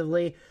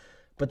defensively,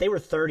 but they were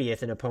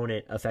 30th in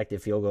opponent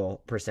effective field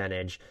goal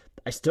percentage.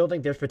 I still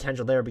think there's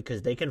potential there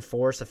because they can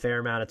force a fair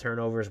amount of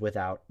turnovers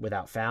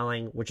without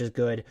fouling, which is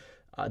good.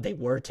 They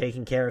were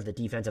taking care of the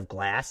defensive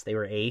glass. They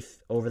were 8th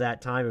over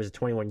that time. It was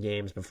 21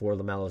 games before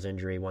LaMelo's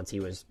injury once he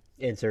was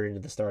inserted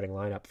into the starting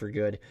lineup for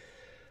good.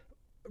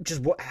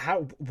 Just what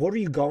are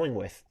you going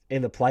with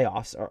in the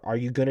playoffs? Are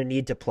you going to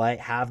need to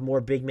have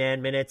more big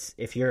man minutes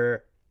if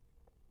you're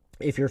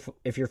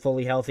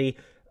fully healthy?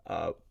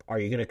 Are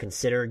you going to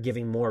consider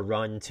giving more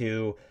run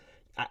to?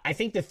 I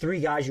think the 3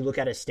 guys you look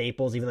at as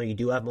staples, even though you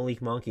do have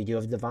Malik Monk, you do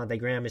have Devontae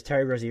Graham, is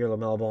Terry Rozier,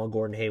 LaMelo Ball, and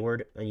Gordon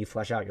Hayward, and you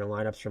flesh out your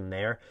lineups from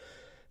there.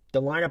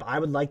 The lineup I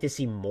would like to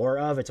see more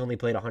of, it's only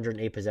played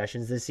 108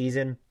 possessions this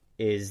season,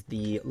 is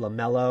the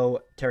LaMelo,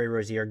 Terry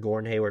Rozier,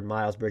 Gordon Hayward,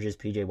 Miles Bridges,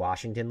 PJ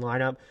Washington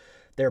lineup.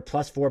 They're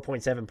plus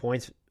 4.7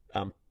 points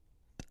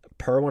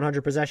per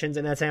 100 possessions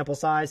in that sample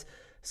size.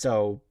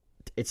 So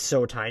it's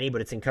so tiny, but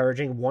it's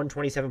encouraging.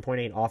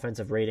 127.8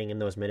 offensive rating in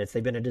those minutes.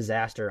 They've been a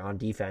disaster on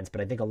defense, but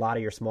I think a lot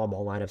of your small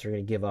ball lineups are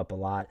going to give up a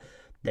lot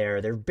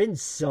there. There have been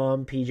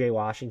some PJ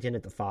Washington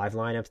at the 5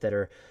 lineups that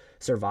are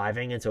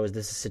surviving, and so is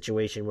this a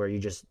situation where you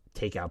just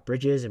take out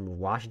Bridges and move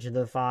Washington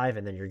to the 5,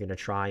 and then you're going to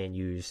try and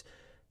use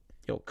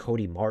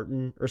Cody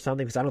Martin or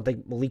something? Because I don't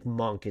think Malik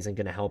Monk isn't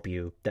going to help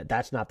you.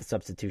 That's not the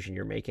substitution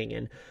you're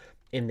making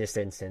in this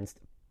instance.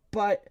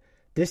 But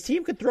this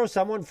team could throw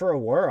someone for a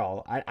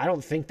whirl. I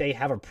don't think they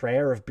have a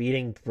prayer of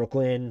beating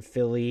Brooklyn,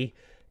 Philly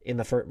in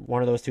the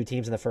one of those 2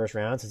 teams in the first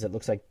round, since it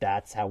looks like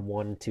that's how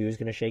 1-2 is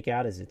going to shake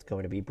out, is it's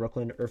going to be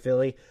Brooklyn or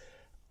Philly.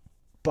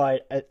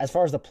 But as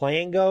far as the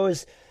playing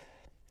goes,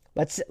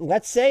 let's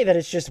say that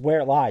it's just where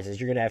it lies, is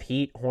you're going to have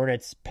Heat,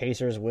 Hornets,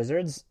 Pacers,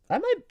 Wizards. I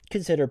might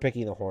consider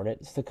picking the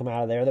Hornets to come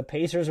out of there. The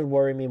Pacers would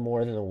worry me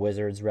more than the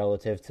Wizards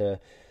relative to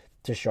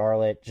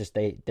Charlotte. Just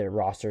their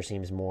roster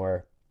seems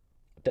more...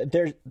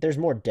 There's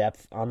more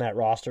depth on that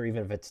roster,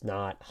 even if it's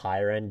not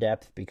higher end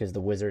depth, because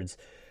the Wizards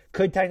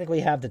could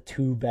technically have the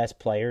 2 best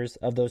players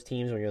of those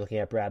teams when you're looking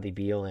at Bradley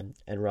Beal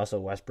and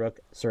Russell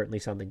Westbrook. Certainly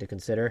something to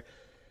consider.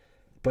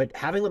 But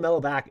having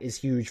LaMelo back is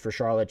huge for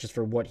Charlotte, just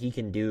for what he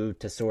can do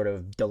to sort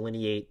of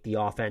delineate the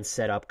offense,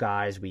 set up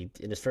guys.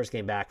 In his first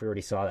game back, we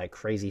already saw that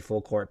crazy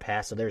full court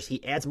pass. So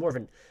he adds more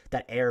of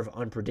that air of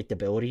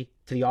unpredictability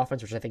to the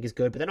offense, which I think is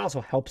good, but then also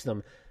helps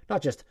them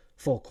not just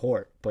full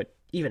court, but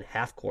even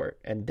half court.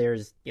 And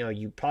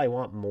you probably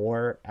want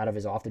more out of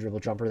his off the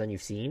dribble jumper than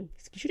you've seen.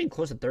 He's shooting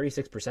close to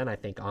 36%, I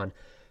think, on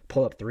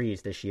pull up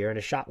threes this year, and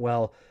has shot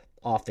well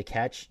off the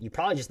catch. You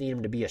probably just need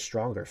him to be a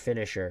stronger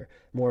finisher,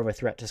 more of a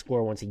threat to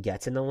score once he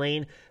gets in the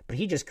lane, but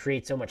he just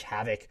creates so much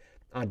havoc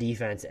on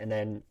defense. And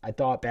then I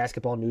thought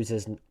Basketball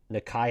News'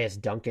 Nekias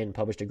Duncan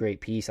published a great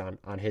piece on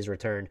his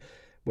return,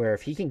 where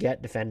if he can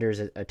get defenders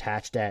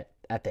attached at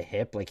the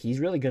hip, like, he's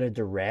really going to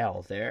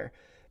derail their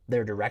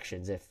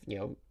directions.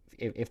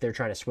 If they're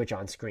trying to switch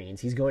on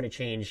screens, he's going to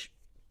change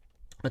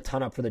a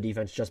ton up for the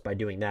defense just by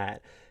doing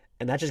that.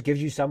 And that just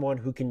gives you someone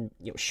who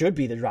should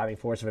be the driving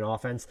force of an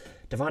offense.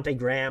 Devontae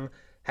Graham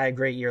had a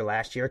great year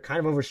last year, kind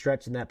of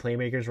overstretched in that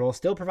playmaker's role,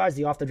 still provides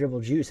the off-the-dribble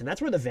juice, and that's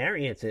where the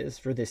variance is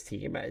for this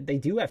team. They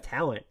do have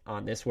talent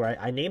on this, where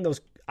I name those,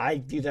 I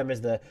view them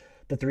as the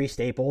 3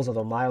 staples,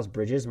 although Miles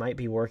Bridges might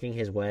be working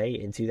his way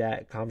into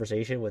that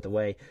conversation with the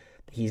way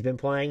he's been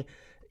playing.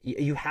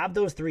 You have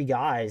those 3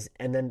 guys,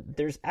 and then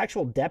there's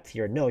actual depth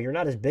here. No, you're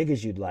not as big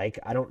as you'd like.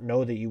 I don't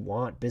know that you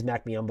want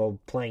Bismack Biyombo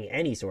playing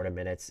any sort of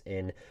minutes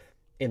in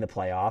the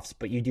playoffs,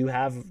 but you do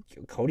have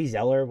Cody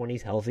Zeller when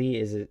he's healthy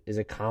is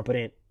a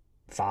competent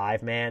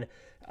 5-man.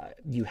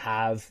 You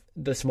have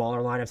the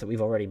smaller lineups that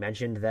we've already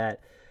mentioned that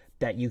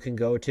you can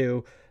go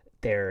to.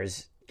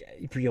 There's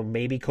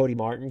maybe Cody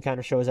Martin kind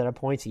of shows at a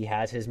point. He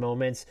has his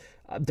moments.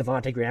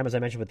 Devontae Graham, as I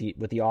mentioned,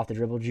 with the off the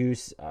dribble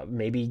juice.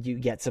 Maybe you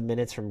get some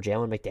minutes from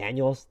Jalen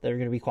McDaniels that are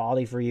going to be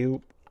quality for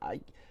you.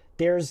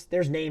 There's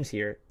names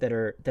here that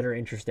are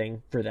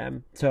interesting for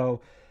them.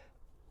 So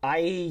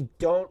I'm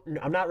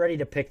not ready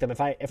to pick them. If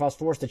I was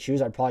forced to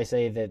choose, I'd probably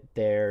say that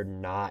they're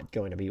not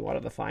going to be one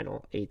of the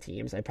final 8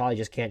 teams. I probably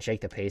just can't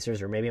shake the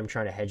Pacers, or maybe I'm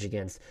trying to hedge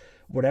against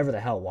whatever the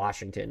hell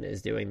Washington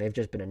is doing. They've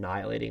just been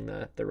annihilating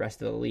the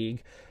rest of the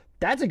league.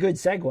 That's a good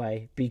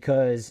segue,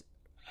 because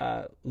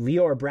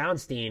Lior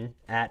Brownstein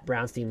at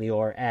Brownstein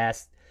Lior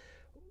asked,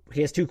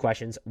 he has 2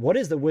 questions. What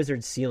is the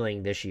Wizards'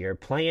 ceiling this year,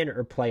 play-in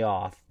or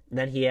playoff? And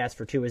then he asked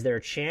for 2, is there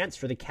a chance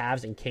for the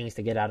Cavs and Kings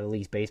to get out of the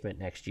league's basement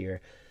next year?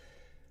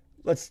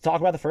 Let's talk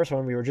about the first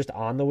one. We were just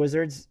on the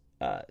Wizards.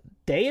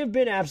 They have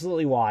been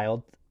absolutely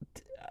wild.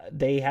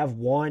 They have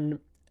won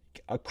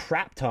a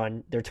crap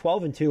ton. They're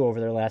 12-2 over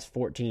their last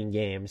 14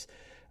 games.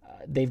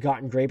 They've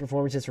gotten great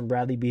performances from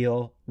Bradley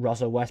Beal,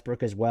 Russell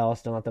Westbrook as well.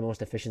 Still not the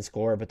most efficient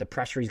scorer, but the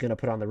pressure he's going to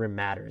put on the rim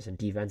matters, and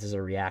defenses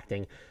are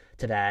reacting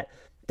to that.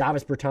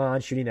 Davis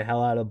Bertans shooting the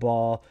hell out of the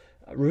ball.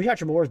 Rui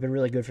Hachimura has been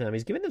really good for them.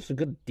 He's given them some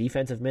good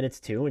defensive minutes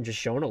too, and just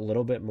showing a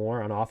little bit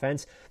more on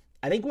offense.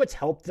 I think what's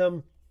helped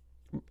them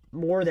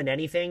more than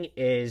anything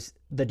is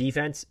the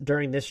defense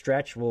during this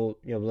stretch. Well,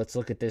 let's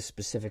look at this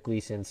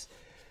specifically since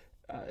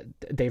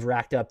they've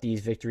racked up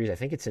these victories. I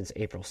think it's since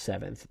April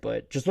 7th,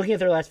 but just looking at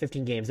their last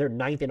 15 games, they're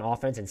 9th in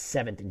offense and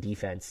 7th in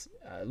defense.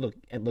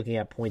 Looking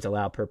at points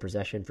allowed per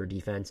possession for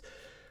defense.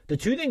 The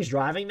 2 things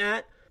driving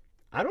that,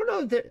 I don't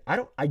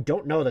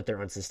know that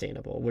they're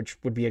unsustainable, which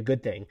would be a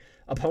good thing.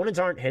 Opponents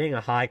aren't hitting a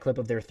high clip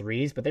of their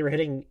threes, but they were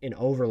hitting an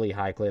overly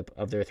high clip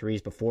of their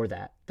threes before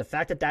that. The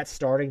fact that that's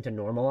starting to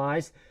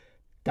normalize,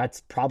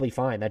 that's probably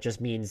fine. That just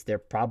means they're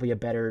probably a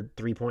better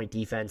 3-point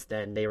defense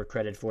than they were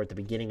credited for at the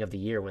beginning of the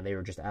year when they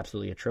were just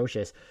absolutely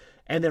atrocious.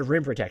 And their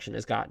rim protection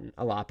has gotten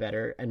a lot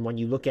better. And when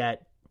you look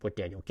at what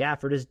Daniel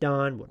Gafford has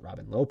done, what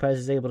Robin Lopez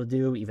is able to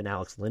do, even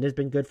Alex Lynn has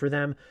been good for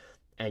them,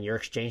 and you're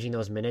exchanging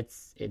those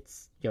minutes,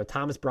 it's,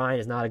 Thomas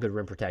Bryant is not a good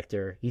rim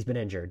protector. He's been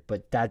injured,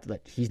 but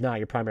he's not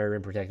your primary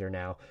rim protector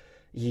now.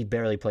 He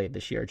barely played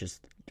this year,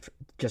 just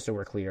so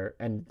we're clear.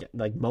 And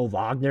Mo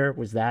Wagner,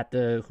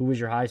 who was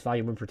your highest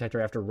volume rim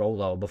protector after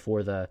Rolo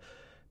before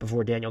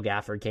Daniel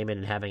Gafford came in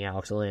and having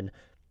Alex Lynn?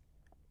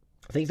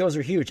 I think those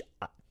are huge.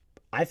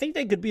 I think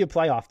they could be a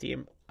playoff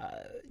team.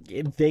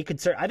 They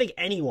could. I think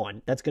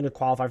anyone that's going to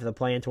qualify for the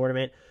play-in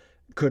tournament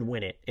could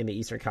win it in the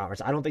Eastern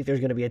Conference. I don't think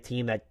there's going to be a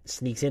team that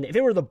sneaks in. If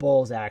it were the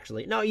Bulls,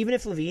 actually, no. Even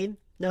if Levine,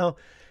 no.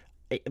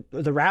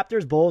 The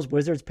Raptors, Bulls,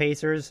 Wizards,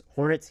 Pacers,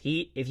 Hornets,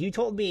 Heat. If you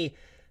told me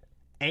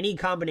any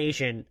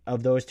combination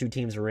of those 2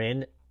 teams are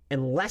in,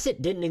 unless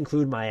it didn't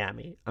include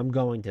Miami, I'm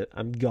going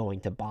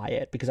to buy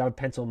it, because I would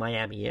pencil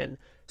Miami in.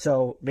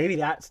 So maybe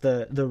that's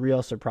the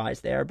real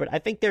surprise there. But I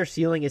think their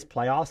ceiling is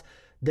playoffs.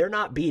 They're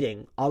not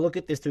beating. I'll look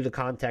at this through the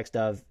context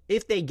of,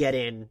 if they get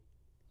in,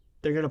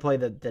 they're going to play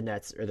the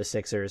Nets or the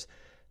Sixers.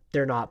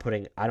 I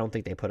don't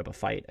think they put up a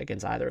fight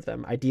against either of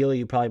them. Ideally,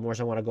 you probably more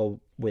so want to go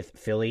with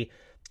Philly,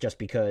 just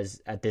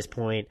because at this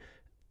point,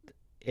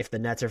 if the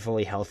Nets are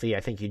fully healthy,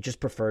 I think you just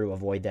prefer to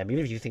avoid them,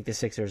 even if you think the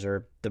Sixers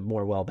are the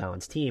more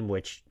well-balanced team,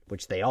 which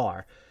they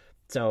are.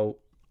 So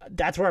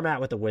that's where I'm at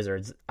with the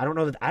Wizards. I don't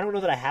know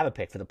that I have a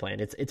pick for the play-in.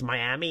 It's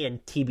Miami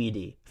and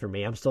TBD for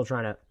me. I'm still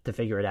trying to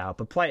figure it out.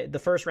 But the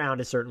first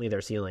round is certainly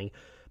their ceiling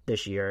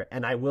this year.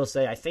 And I will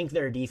say, I think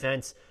their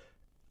defense,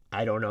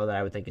 I don't know that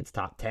I would think it's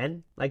top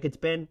 10 like it's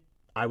been.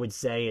 I would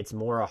say it's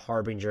more a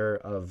harbinger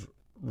of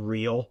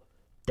real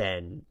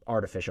than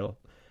artificial.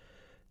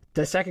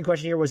 The second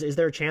question here was, is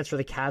there a chance for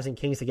the Cavs and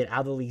Kings to get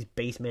out of the league's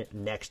basement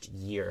next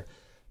year?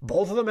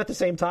 Both of them at the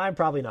same time?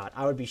 Probably not.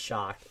 I would be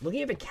shocked.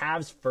 Looking at the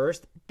Cavs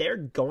first, they're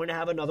going to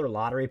have another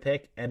lottery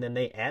pick, and then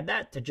they add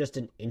that to just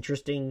an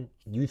interesting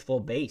youthful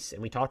base.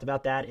 And we talked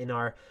about that in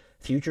our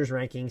futures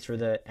rankings for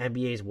the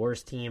NBA's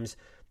worst teams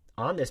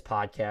on this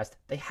podcast.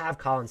 They have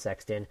Colin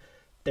Sexton.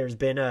 There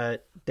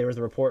was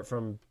a report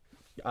from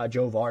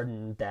Joe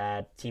Varden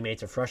that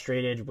teammates are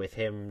frustrated with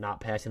him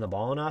not passing the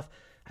ball enough.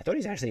 I thought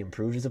he's actually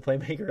improved as a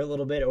playmaker a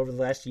little bit over the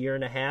last year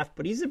and a half,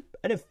 but he's an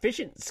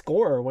efficient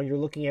scorer when you're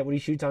looking at what he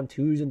shoots on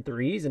 2s and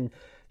 3s, and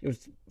he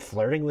was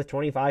flirting with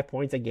 25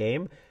 points a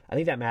game. I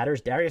think that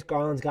matters. Darius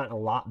Garland's gotten a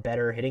lot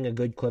better, hitting a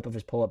good clip of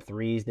his pull-up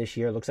 3s this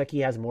year. Looks like he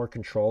has more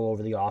control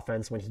over the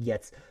offense when he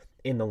gets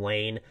in the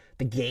lane.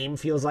 The game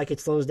feels like it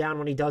slows down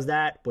when he does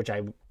that, which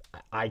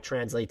I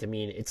translate to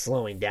mean it's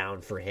slowing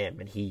down for him,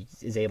 and he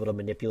is able to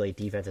manipulate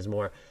defenses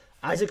more.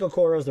 Isaac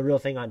Okoro is the real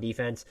thing on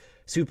defense.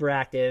 Super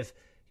active.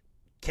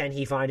 Can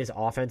he find his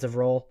offensive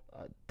role?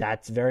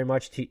 That's very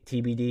much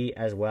TBD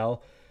as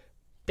well.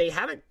 They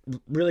haven't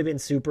really been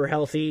super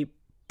healthy,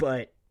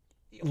 but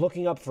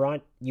looking up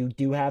front, you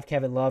do have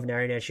Kevin Love,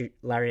 Larry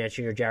Nance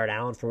Jr., Jared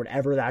Allen, for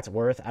whatever that's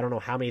worth. I don't know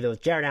how many of those.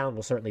 Jared Allen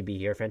will certainly be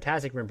here.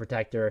 Fantastic rim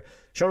protector.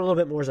 Shown a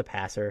little bit more as a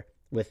passer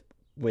with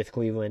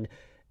Cleveland.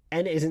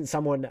 And isn't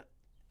someone,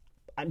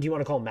 do you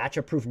want to call him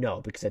matchup proof?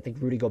 No, because I think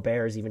Rudy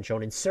Gobert has even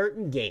shown in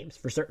certain games,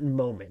 for certain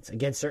moments,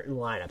 against certain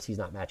lineups, he's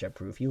not matchup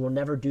proof. You will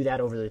never do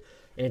that over an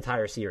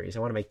entire series. I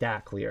want to make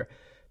that clear.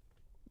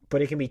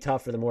 But it can be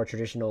tough for the more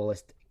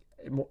traditionalist,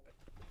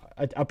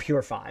 a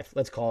pure 5,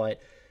 let's call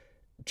it.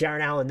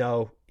 Jared Allen,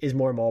 though, is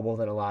more mobile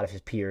than a lot of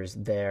his peers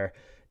there.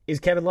 Is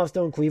Kevin Love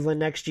still in Cleveland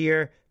next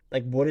year?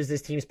 Like, what is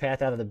this team's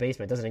path out of the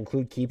basement? Does it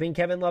include keeping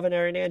Kevin Love and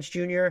Larry Nance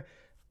Jr.?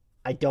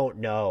 I don't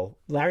know.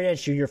 Larry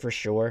Nance Jr. for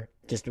sure,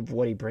 just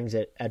what he brings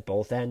it at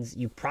both ends.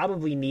 You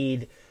probably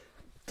need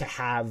to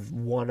have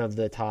one of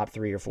the top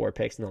 3 or 4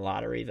 picks in the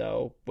lottery,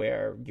 though,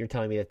 where you're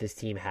telling me that this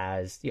team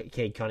has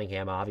Cade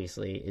Cunningham,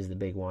 obviously, is the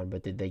big one,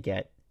 but did they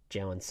get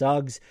Jalen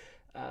Suggs?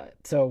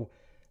 So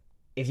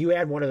if you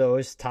add one of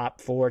those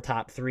top 4,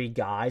 top 3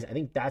 guys, I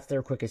think that's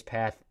their quickest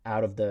path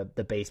out of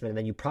the basement. And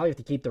then you probably have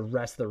to keep the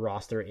rest of the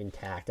roster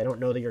intact. I don't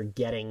know that you're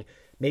getting,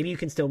 maybe you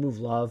can still move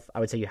Love. I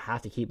would say you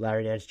have to keep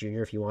Larry Nance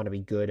Jr. if you want to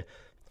be good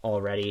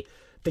already.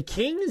 The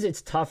Kings,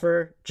 it's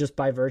tougher just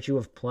by virtue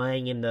of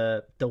playing in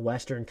the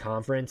Western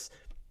Conference.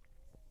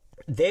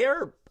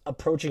 They're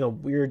approaching a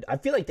weird, I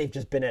feel like they've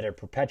just been at a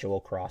perpetual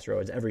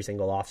crossroads every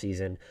single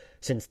offseason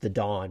since the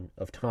dawn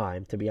of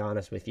time, to be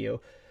honest with you.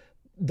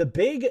 The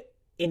big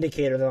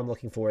indicator that I'm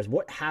looking for is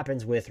what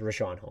happens with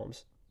Richaun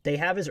Holmes. They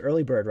have his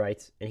early bird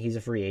rights, and he's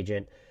a free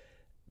agent.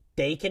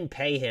 They can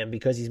pay him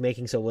because he's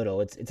making so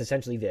little. It's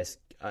essentially this.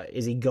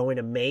 Is he going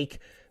to make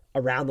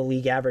around the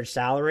league average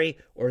salary,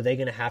 or are they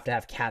going to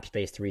have cap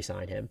space to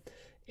re-sign him?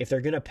 If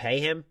they're going to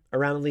pay him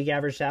around the league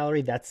average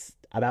salary, that's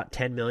about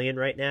 $10 million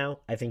right now.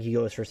 I think he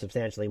goes for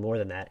substantially more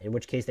than that, in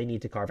which case they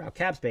need to carve out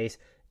cap space,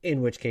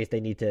 in which case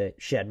they need to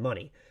shed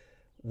money.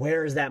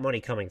 Where is that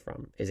money coming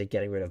from? Is it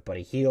getting rid of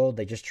Buddy Hield?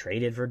 They just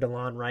traded for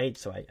DeLon Wright,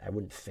 so I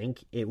wouldn't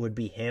think it would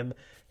be him.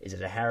 Is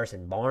it a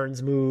Harrison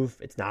Barnes move?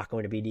 It's not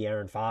going to be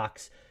De'Aaron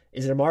Fox.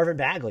 Is it a Marvin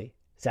Bagley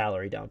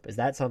salary dump? Is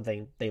that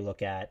something they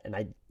look at? And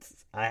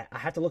I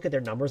have to look at their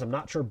numbers. I'm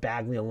not sure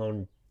Bagley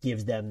alone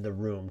gives them the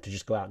room to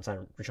just go out and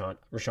sign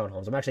Richaun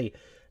Holmes. I'm actually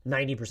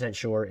 90%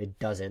 sure it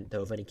doesn't,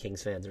 though if any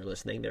Kings fans are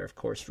listening, they're of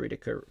course free to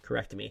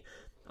correct me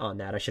on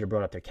that. I should have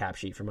brought up their cap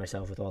sheet for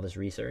myself with all this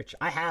research.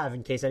 I have,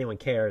 in case anyone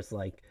cares,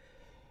 like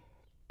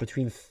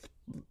between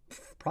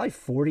probably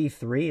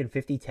 43 and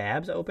 50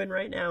 tabs open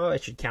right now. I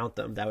should count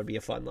them. That would be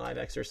a fun live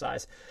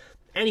exercise.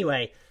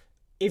 Anyway,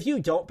 if you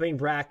don't bring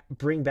back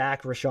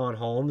Richaun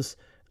Holmes,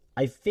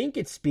 I think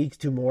it speaks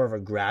to more of a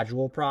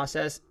gradual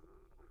process.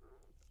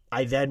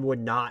 I then would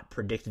not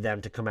predict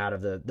them to come out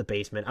of the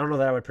basement. I don't know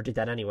that I would predict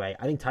that anyway.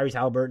 I think Tyrese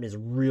Haliburton is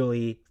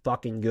really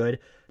fucking good.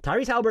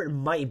 Tyrese Haliburton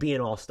might be an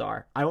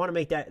all-star. I want to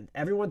make that.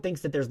 Everyone thinks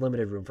that there's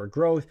limited room for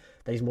growth,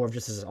 that he's more of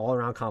just an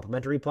all-around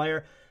complimentary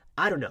player.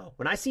 I don't know.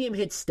 When I see him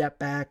hit step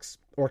backs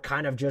or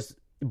kind of just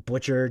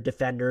butcher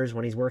defenders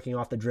when he's working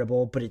off the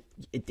dribble, but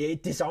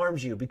it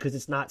disarms you because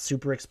it's not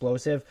super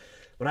explosive.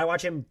 When I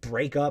watch him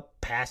break up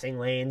passing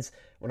lanes,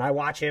 when I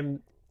watch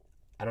him,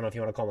 I don't know if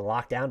you want to call him a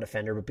lockdown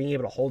defender, but being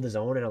able to hold his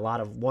own in a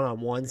lot of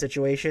one-on-one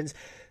situations,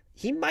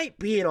 he might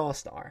be an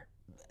all-star.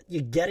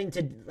 You're getting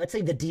to, let's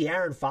say, the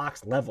De'Aaron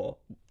Fox level,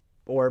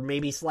 or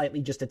maybe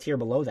slightly just a tier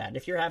below that. And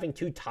if you're having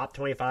 2 top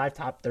 25,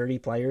 top 30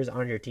 players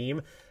on your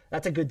team,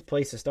 that's a good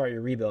place to start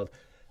your rebuild.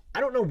 I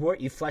don't know what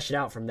you flesh it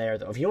out from there,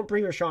 though. If you don't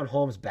bring Richaun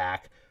Holmes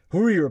back,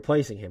 who are you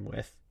replacing him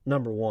with?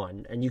 Number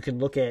one. And you can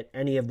look at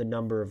any of the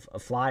number of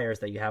Flyers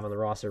that you have on the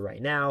roster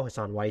right now.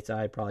 Hassan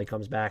Whiteside probably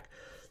comes back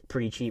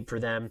pretty cheap for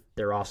them.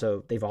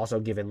 They've also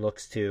given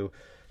looks to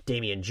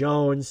Damian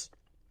Jones.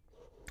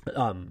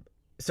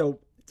 So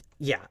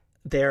yeah,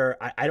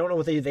 I don't know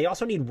what they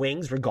also need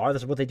wings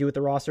regardless of what they do with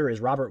the roster. Is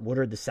Robert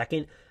Woodard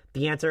II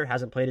the answer?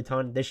 Hasn't played a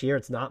ton this year.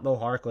 It's not Mo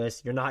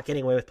Harkless. You're not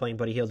getting away with playing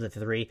Buddy Hield at the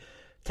 3.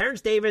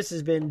 Terrence Davis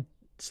has been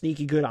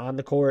sneaky good on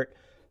the court.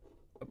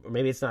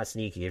 Maybe it's not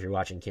sneaky if you're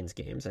watching Kings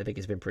games. I think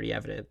it's been pretty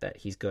evident that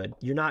he's good.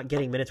 You're not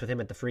getting minutes with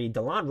him at the 3.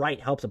 DeLon Wright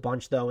helps a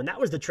bunch, though, and that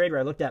was the trade where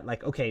I looked at,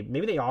 like, okay,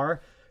 maybe they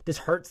are. This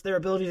hurts their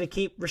ability to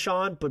keep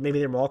Richaun, but maybe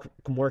they're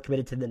more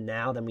committed to them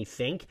now than we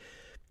think.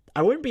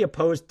 I wouldn't be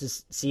opposed to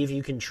see if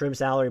you can trim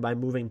salary by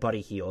moving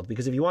Buddy Hield,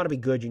 because if you want to be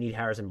good, you need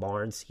Harrison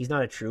Barnes. He's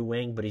not a true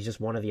wing, but he's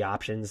just one of the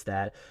options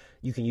that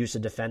you can use to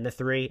defend the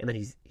 3, and then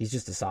he's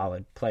just a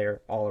solid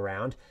player all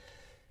around.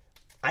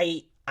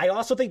 I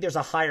also think there's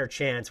a higher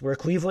chance where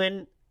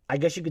Cleveland, I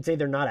guess you could say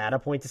they're not at a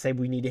point to say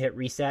we need to hit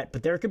reset,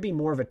 but there could be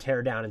more of a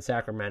teardown in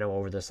Sacramento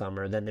over the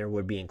summer than there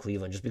would be in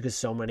Cleveland, just because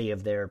so many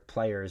of their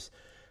players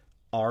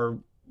are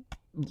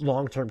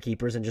long-term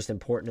keepers and just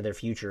important to their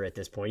future at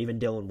this point. Even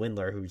Dylan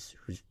Windler, who's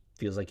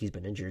feels like he's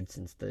been injured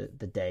since the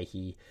day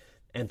he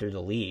entered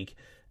the league.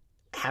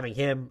 Having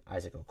him,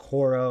 Isaac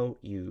Okoro,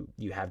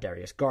 you have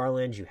Darius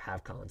Garland, you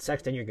have Colin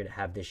Sexton, you're going to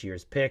have this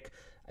year's pick.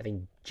 I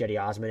think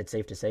Cedi Osman, it's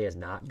safe to say, is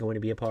not going to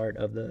be a part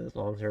of the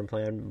long-term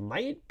plan.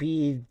 Might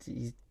be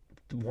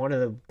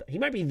he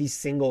might be the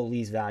single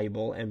least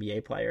valuable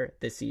NBA player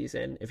this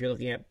season. If you're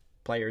looking at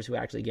players who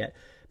actually get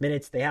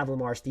minutes, they have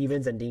Lamar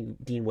Stevens and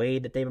Dean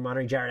Wade that they've been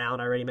monitoring. Jarrett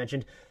Allen I already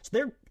mentioned. So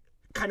they're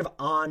kind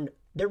of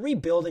they're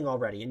rebuilding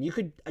already. And you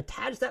could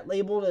attach that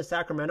label to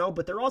Sacramento,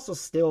 but they're also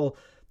still,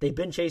 they've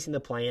been chasing the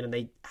play-in and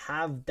they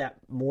have that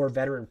more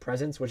veteran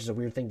presence, which is a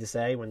weird thing to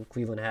say when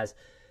Cleveland has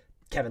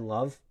Kevin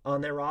Love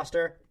on their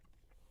roster.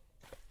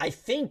 I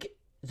think,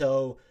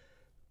 though,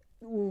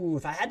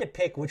 if I had to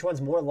pick which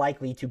one's more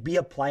likely to be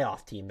a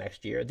playoff team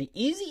next year, the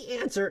easy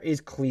answer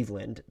is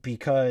Cleveland,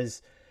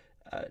 because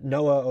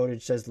Noah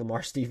Odich says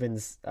Lamar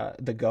Stevens,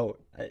 the GOAT.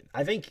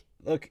 I think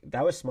look,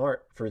 that was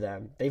smart for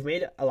them. They've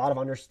made a lot of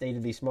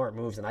understatedly smart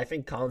moves, and I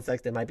think Colin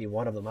Sexton might be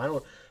one of them. I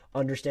don't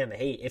understand the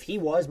hate. If he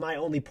was my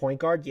only point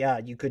guard, yeah,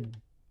 you could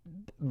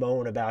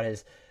moan about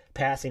his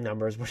passing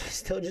numbers, which I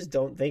still just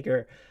don't think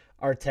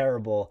are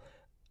terrible.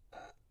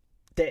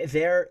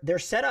 They're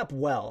set up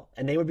well,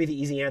 and they would be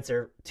the easy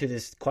answer to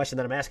this question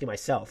that I'm asking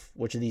myself.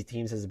 Which of these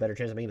teams has a better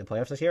chance of making the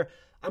playoffs this year?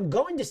 I'm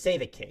going to say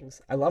the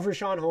Kings. I love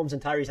Rashawn Holmes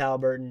and Tyrese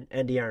Halliburton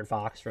and De'Aaron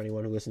Fox, for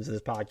anyone who listens to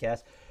this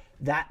podcast,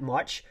 that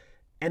much.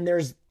 And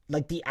there's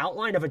like the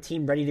outline of a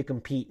team ready to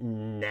compete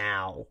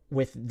now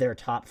with their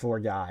top 4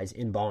 guys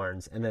in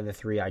Barnes and then the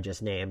 3 I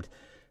just named.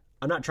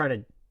 I'm not trying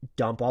to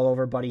dump all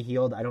over Buddy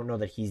Hield. I don't know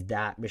that he's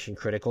that mission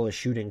critical. His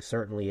shooting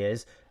certainly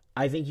is.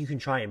 I think you can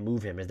try and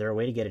move him. Is there a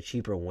way to get a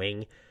cheaper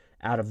wing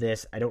out of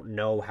this? I don't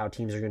know how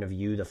teams are going to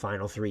view the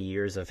final 3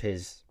 years of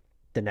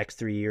the next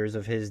 3 years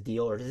of his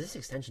deal, or does this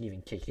extension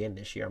even kick in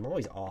this year? I'm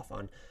always off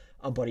on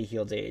Buddy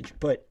Hield's age,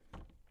 but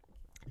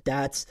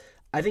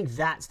I think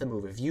that's the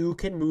move. If you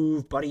can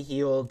move Buddy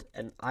Hield,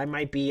 and I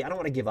don't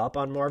want to give up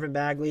on Marvin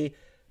Bagley,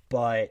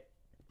 but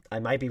I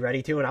might be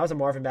ready to, and I was a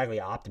Marvin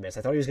Bagley optimist.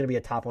 I thought he was going to be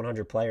a top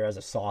 100 player as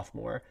a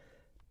sophomore,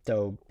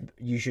 so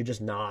you should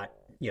just not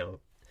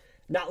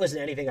listen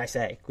to anything I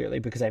say, clearly,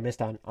 because I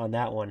missed on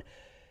that one.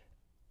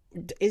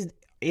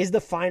 Is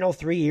the final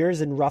 3 years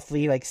and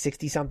roughly like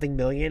 60-something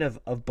million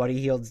of Buddy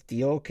Hield's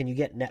deal, can you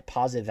get net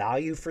positive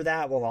value for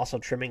that while also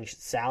trimming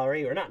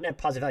salary? Or not net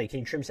positive value, can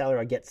you trim salary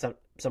or get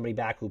somebody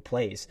back who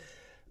plays?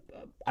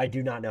 I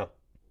do not know,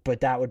 but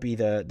that would be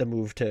the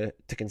move to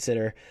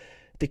consider.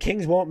 The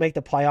Kings won't make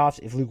the playoffs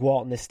if Luke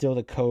Walton is still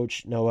the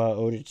coach, Noah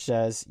Odich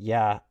says.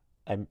 Yeah,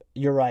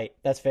 you're right.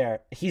 That's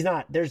fair. He's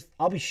not.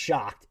 I'll be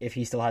shocked if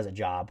he still has a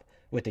job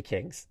with the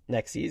Kings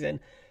next season.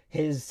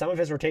 Some of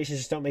his rotations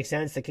just don't make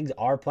sense. The Kings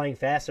are playing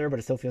faster, but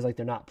it still feels like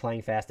they're not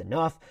playing fast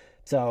enough.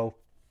 So,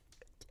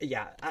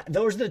 yeah,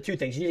 those are the 2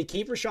 things. You need to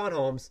keep Rashawn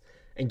Holmes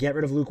and get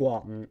rid of Luke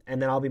Walton, and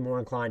then I'll be more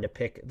inclined to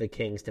pick the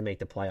Kings to make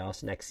the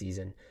playoffs next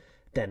season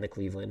than the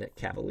Cleveland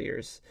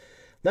Cavaliers.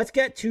 Let's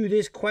get to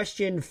this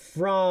question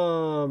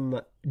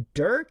from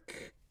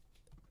Dilka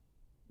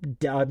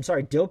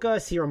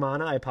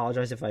Siramana. I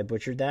apologize if I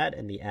butchered that,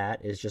 and the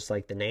 @ is just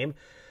like the name.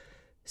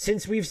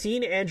 Since we've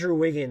seen Andrew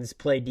Wiggins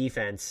play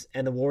defense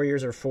and the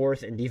Warriors are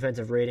 4th in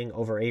defensive rating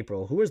over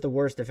April, who was the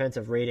worst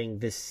defensive rating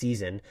this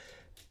season?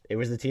 It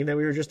was the team that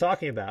we were just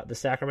talking about, the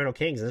Sacramento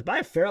Kings. It's by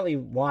a fairly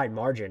wide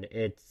margin.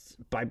 It's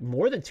by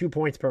more than 2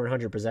 points per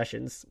 100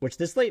 possessions, which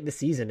this late in the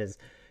season it's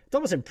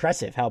almost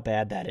impressive how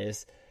bad that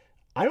is.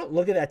 I don't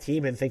look at that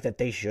team and think that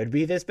they should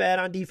be this bad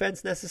on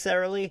defense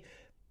necessarily.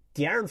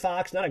 De'Aaron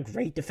Fox, not a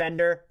great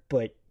defender,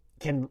 but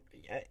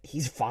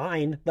he's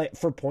fine. Like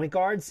for point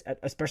guards,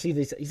 especially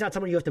if he's not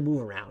someone you have to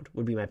move around,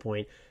 would be my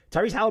point.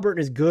 Tyrese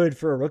Halliburton is good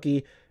for a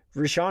rookie.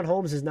 Rashawn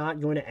Holmes is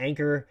not going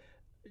to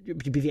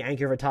be the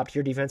anchor of a top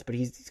tier defense, but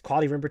he's a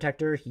quality rim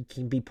protector. He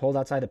can be pulled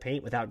outside the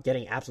paint without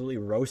getting absolutely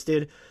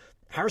roasted.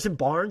 Harrison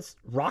Barnes,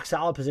 rock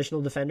solid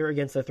positional defender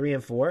against the 3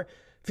 and 4.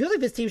 Feels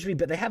like this team should be,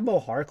 but they have Mo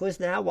Harkless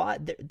now. Why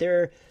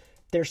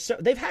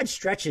they've had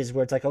stretches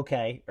where it's like,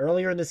 okay,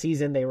 earlier in the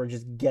season they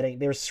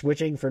were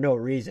switching for no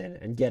reason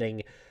and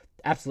getting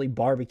absolutely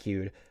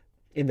barbecued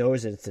in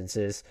those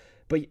instances,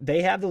 but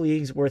they have the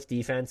league's worst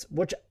defense.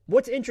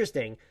 What's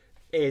interesting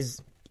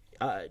is,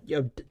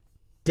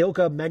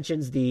 Dilka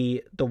mentions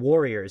the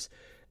Warriors.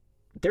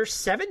 They're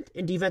 7th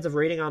in defensive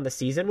rating on the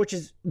season, which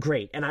is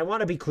great. And I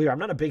want to be clear, I'm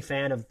not a big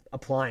fan of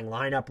applying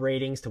lineup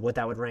ratings to what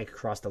that would rank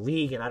across the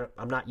league, and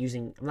I'm not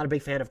a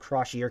big fan of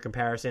cross-year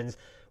comparisons.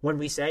 When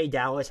we say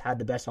Dallas had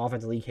the best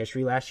offensive league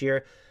history last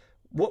year,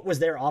 what was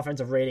their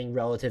offensive rating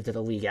relative to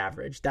the league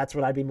average? That's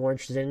what I'd be more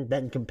interested in.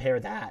 Then compare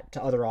that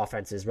to other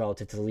offenses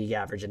relative to the league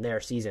average in their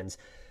seasons.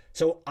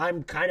 So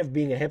I'm kind of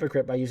being a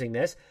hypocrite by using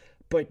this,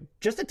 but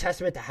just a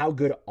testament to how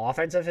good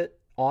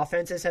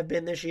offenses have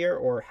been this year,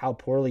 or how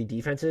poorly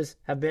defenses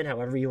have been,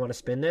 however you want to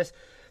spin this.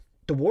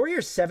 The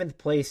Warriors' 7th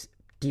place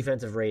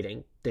defensive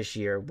rating this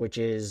year, which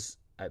is,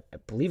 I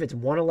believe it's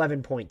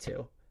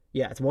 111.2.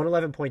 Yeah, it's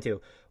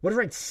 111.2. Would have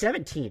ranked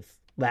 17th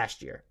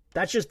last year.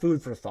 That's just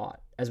food for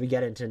thought as we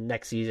get into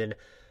next season.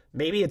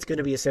 Maybe it's going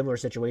to be a similar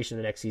situation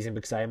the next season,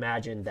 because I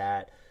imagine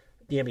that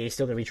the NBA is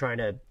still going to be trying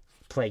to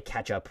play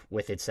catch up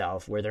with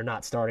itself, where they're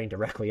not starting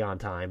directly on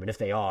time. And if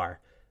they are,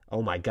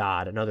 oh my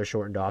God, another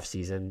shortened off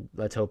season.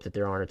 Let's hope that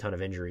there aren't a ton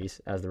of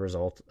injuries as the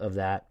result of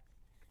that.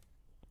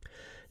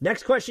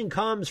 Next question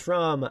comes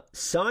from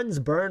Suns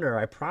Burner.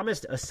 I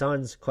promised a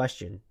Suns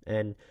question,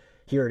 and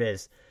here it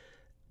is.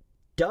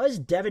 Does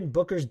Devin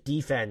Booker's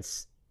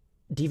defensive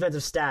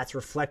stats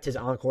reflect his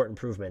on-court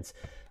improvements?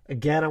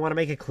 Again, I want to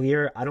make it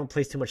clear, I don't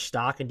place too much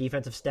stock in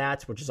defensive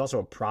stats, which is also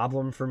a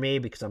problem for me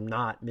because I'm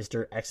not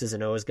Mr. X's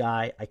and O's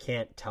guy. I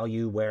can't tell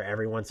you where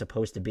everyone's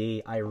supposed to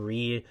be. I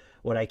read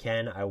what I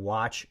can. I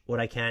watch what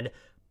I can.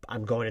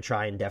 I'm going to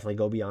try and definitely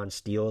go beyond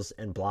steals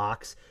and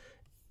blocks.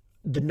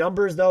 The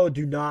numbers, though,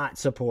 do not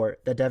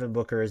support that Devin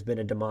Booker has been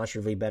a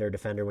demonstrably better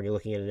defender when you're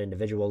looking at an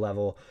individual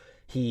level.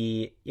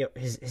 His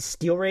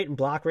steal rate and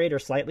block rate are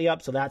slightly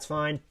up, so that's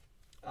fine.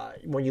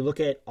 When you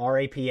look at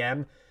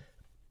RAPM,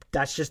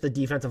 that's just the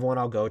defensive one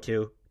I'll go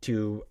to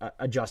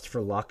adjust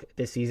for luck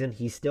this season.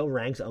 He still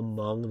ranks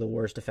among the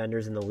worst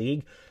defenders in the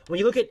league. When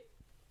you look at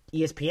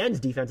ESPN's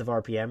defensive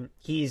RPM,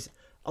 he's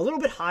a little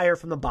bit higher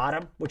from the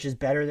bottom, which is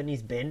better than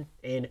he's been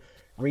in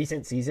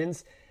recent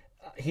seasons.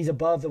 He's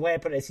above, the way I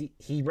put it is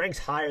he ranks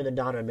higher than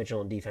Donovan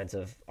Mitchell in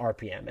defensive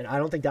RPM. And I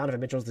don't think Donovan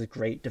Mitchell is a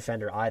great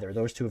defender either.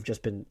 Those two have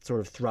just been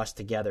sort of thrust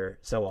together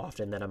so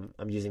often that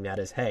I'm using that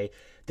as, hey,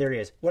 there he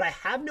is. What I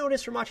have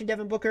noticed from watching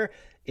Devin Booker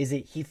is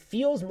that he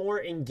feels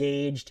more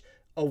engaged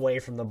away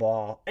from the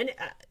ball. And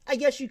I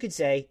guess you could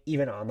say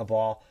even on the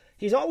ball.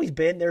 He's always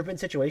been, there have been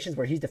situations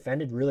where he's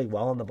defended really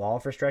well on the ball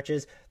for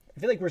stretches. I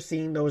feel like we're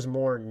seeing those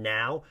more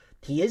now.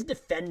 He is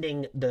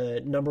defending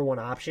the number one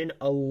option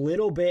a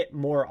little bit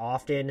more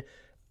often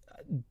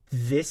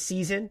this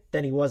season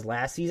than he was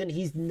last season.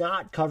 He's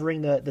not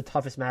covering the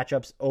toughest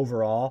matchups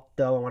overall,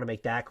 though. I want to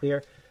make that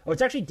clear. Oh,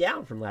 it's actually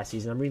down from last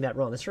season. I'm reading that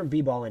wrong. This is from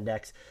B-Ball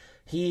Index.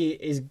 He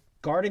is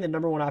guarding the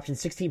number one option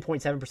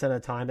 16.7% of the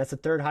time. That's the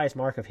third highest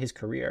mark of his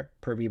career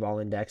per B-Ball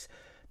Index.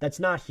 That's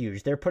not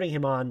huge. They're putting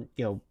him on,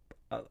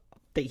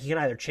 that he can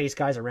either chase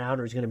guys around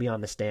or he's going to be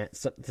on the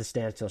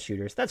standstill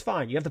shooters. That's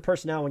fine. You have the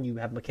personnel when you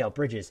have Mikal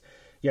Bridges.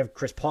 You have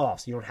Chris Paul,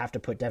 so you don't have to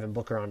put Devin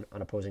Booker on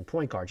opposing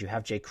point guards. You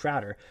have Jay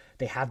Crowder.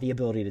 They have the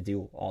ability to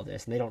do all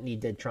this, and they don't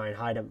need to try and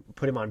hide him,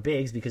 put him on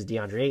bigs because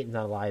DeAndre Ayton's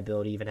not a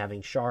liability. Even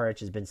having Saric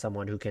has been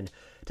someone who can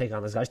take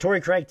on those guys.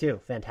 Torrey Craig, too.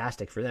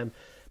 Fantastic for them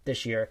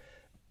this year.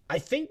 I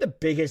think the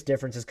biggest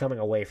difference is coming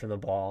away from the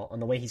ball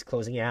on the way he's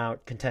closing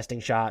out,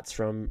 contesting shots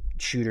from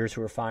shooters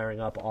who are firing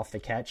up off the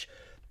catch.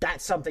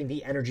 That's something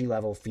the energy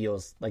level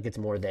feels like it's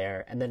more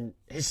there. And then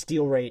his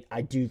steal rate,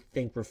 I do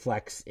think,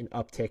 reflects an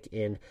uptick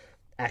in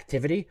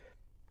activity.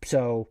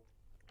 So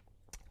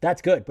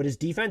that's good. But his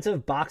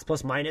defensive box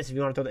plus minus, if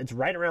you want to throw, it's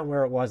right around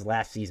where it was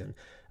last season.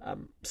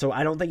 So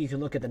I don't think you can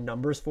look at the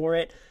numbers for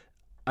it.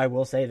 I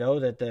will say, though,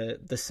 that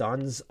the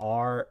Suns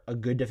are a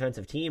good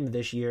defensive team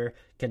this year,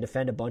 can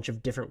defend a bunch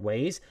of different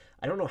ways.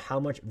 I don't know how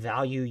much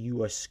value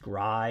you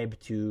ascribe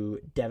to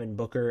Devin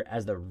Booker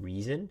as the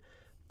reason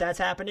that's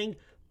happening,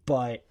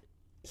 but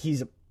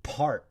he's a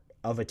part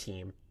of a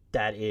team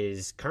that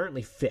is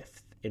currently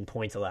fifth in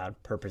points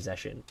allowed per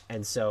possession.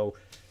 And so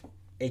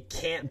it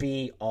can't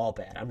be all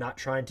bad. I'm not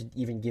trying to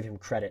even give him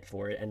credit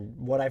for it. And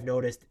what I've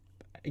noticed,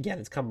 again,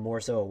 it's come more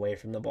so away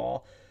from the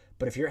ball.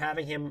 But if you're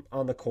having him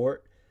on the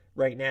court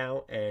right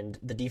now and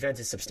the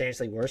defense is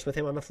substantially worse with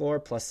him on the floor,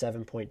 plus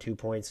 7.2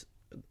 points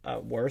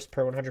worse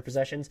per 100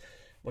 possessions,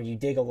 when you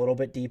dig a little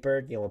bit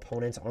deeper,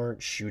 opponents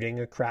aren't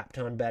shooting a crap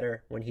ton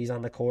better when he's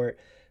on the court.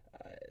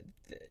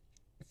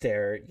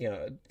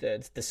 The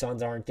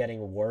Suns aren't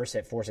getting worse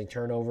at forcing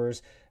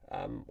turnovers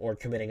or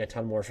committing a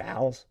ton more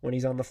fouls when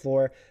he's on the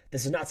floor.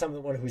 This is not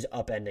someone who's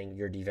upending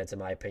your defense, in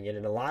my opinion.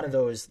 And a lot of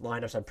those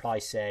lineups, I'd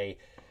probably say,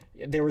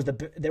 there was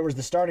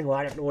the starting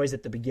lineup noise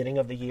at the beginning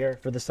of the year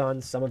for the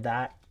Suns. Some of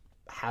that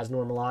has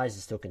normalized,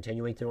 is still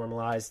continuing to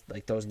normalize.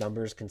 Like, those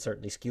numbers can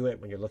certainly skew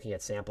it when you're looking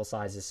at sample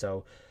sizes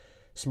so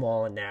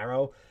small and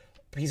narrow.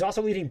 But he's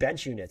also leading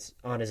bench units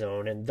on his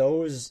own, and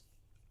those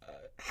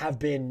have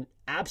been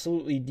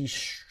absolutely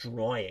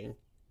destroying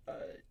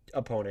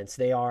opponents.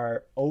 They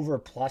are over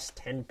plus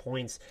 10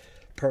 points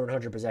per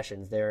 100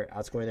 possessions. They're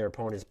outscoring their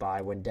opponents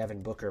by when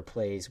Devin Booker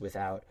plays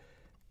without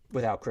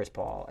Chris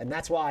Paul. And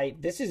that's why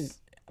this is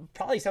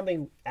probably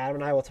something Adam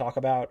and I will talk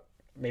about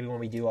maybe when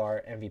we do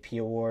our MVP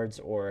awards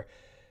or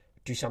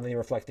do something to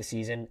reflect the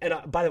season. And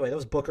by the way,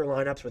 those Booker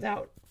lineups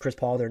without Chris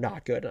Paul, they're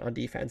not good on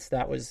defense.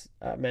 That was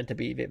meant to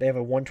be. They have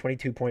a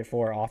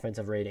 122.4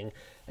 offensive rating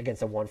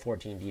against a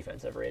 114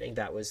 defensive rating.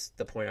 That was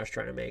the point I was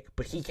trying to make.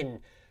 But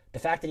the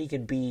fact that he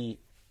can be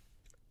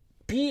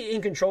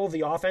in control of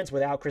the offense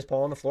without Chris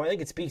Paul on the floor, I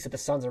think it speaks that the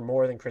Suns are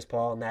more than Chris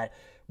Paul and that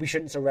we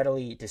shouldn't so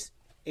readily just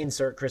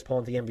insert Chris Paul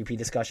into the MVP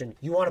discussion.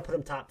 You want to put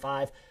him top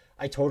 5.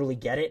 I totally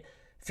get it.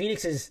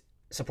 Phoenix's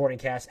supporting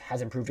cast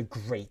has improved a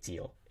great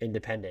deal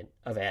independent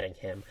of adding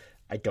him.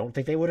 I don't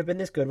think they would have been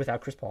this good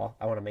without Chris Paul.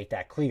 I want to make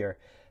that clear.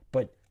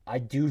 But I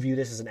do view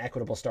this as an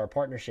equitable star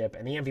partnership.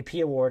 And the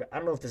MVP award, I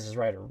don't know if this is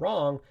right or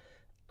wrong.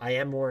 I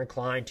am more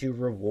inclined to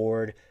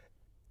reward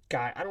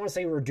guy. I don't want to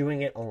say we're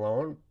doing it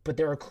alone, but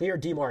there are clear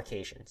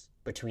demarcations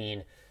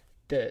between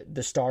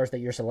the stars that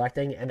you're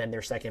selecting and then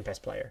their second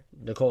best player,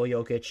 Nikola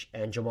Jokic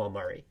and Jamal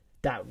Murray.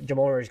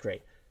 Jamal Murray is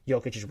great.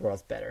 Jokic is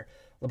worlds better.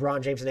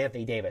 LeBron James and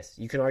Anthony Davis.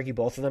 You can argue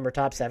both of them are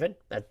top 7.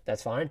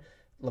 That's fine.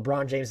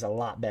 LeBron James is a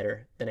lot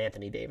better than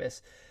Anthony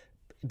Davis.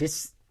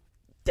 This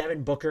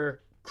Devin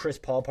Booker, Chris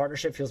Paul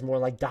partnership feels more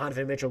like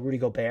Donovan Mitchell, Rudy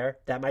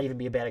Gobert. That might even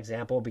be a bad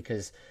example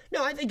because,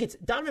 no, I think it's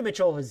Donovan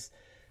Mitchell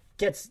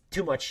gets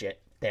too much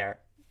shit there.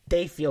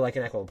 They feel like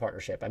an equitable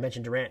partnership. I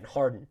mentioned Durant and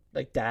Harden.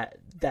 Like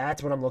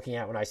that's what I'm looking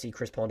at when I see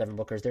Chris Paul and Devin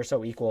Booker. They're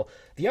so equal.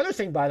 The other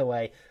thing, by the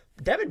way,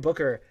 Devin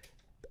Booker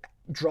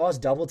draws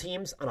double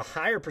teams on a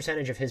higher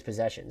percentage of his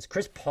possessions.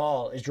 Chris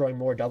Paul is drawing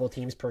more double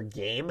teams per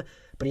game,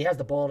 but he has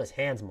the ball in his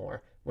hands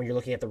more when you're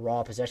looking at the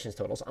raw possessions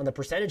totals. On the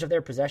percentage of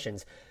their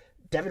possessions,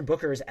 Devin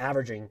Booker is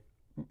averaging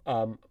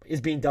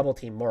is being double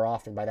teamed more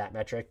often by that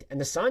metric. And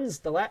the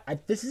Suns,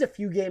 this is a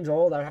few games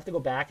old. I would have to go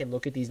back and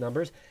look at these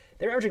numbers.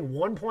 They're averaging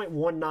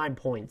 1.19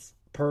 points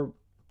per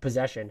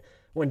possession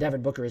when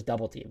Devin Booker is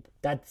double teamed.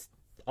 That's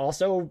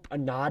also a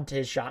nod to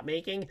his shot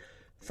making.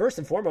 First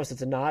and foremost,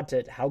 it's a nod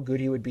to how good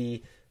he would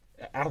be,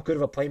 how good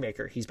of a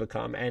playmaker he's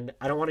become. And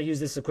I don't want to use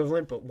this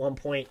equivalent, but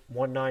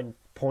 1.19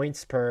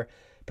 points per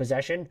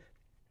possession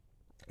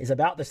is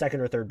about the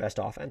second or third best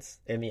offense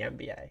in the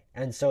NBA.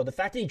 And so the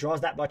fact that he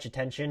draws that much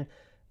attention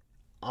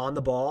on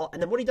the ball,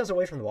 and then what he does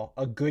away from the ball,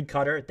 a good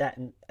cutter, that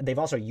they've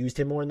also used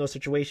him more in those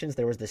situations.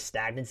 There was this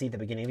stagnancy at the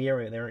beginning of the year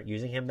where they weren't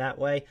using him that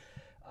way.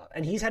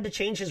 And he's had to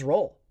change his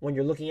role when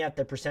you're looking at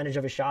the percentage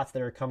of his shots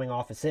that are coming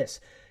off assists.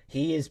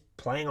 He is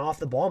playing off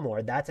the ball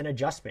more. That's an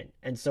adjustment.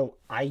 And so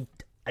I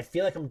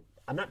feel like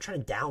I'm not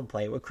trying to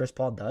downplay what Chris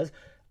Paul does.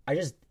 I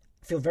just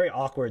feel very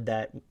awkward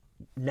that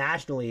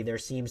nationally there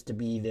seems to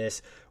be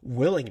this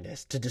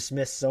willingness to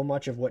dismiss so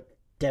much of what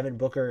Devin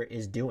Booker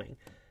is doing.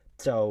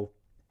 So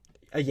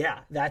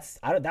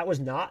that was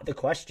not the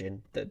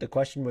question. The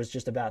question was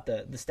just about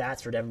the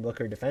stats for Devin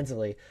Booker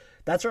defensively.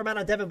 That's where I'm at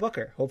on Devin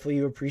Booker. Hopefully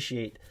you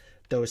appreciate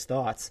those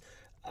thoughts.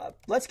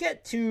 Let's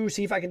get to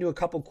see if I can do a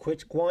couple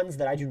quick ones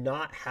that I do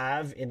not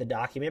have in the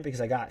document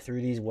because I got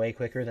through these way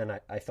quicker than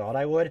I thought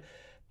I would.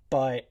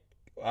 But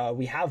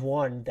we have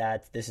one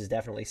that this is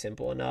definitely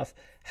simple enough.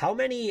 How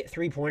many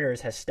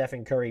three-pointers has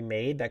Stephen Curry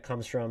made? That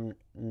comes from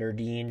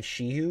Nerdine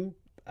Shehu.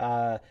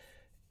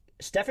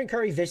 Stephen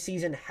Curry this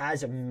season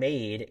has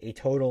made a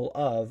total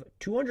of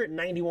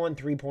 291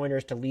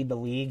 three-pointers to lead the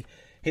league.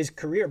 His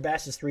career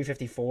best is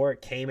 354.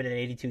 It came in an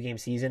 82-game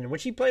season, in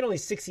which he played only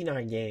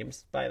 69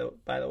 games, by the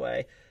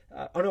way.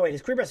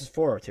 His career best is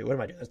 402. What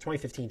am I doing? That's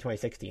 2015,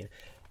 2016.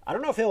 I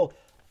don't know if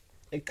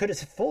could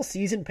his full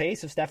season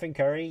pace of Stephen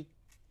Curry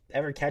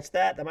ever catch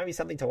that? That might be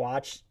something to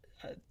watch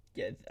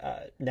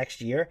next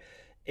year.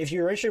 If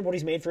you're interested in what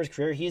he's made for his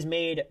career, he's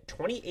made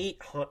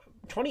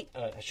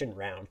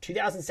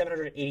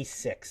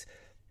 2,786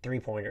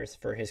 three-pointers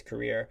for his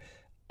career.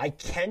 I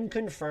can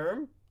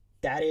confirm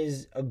that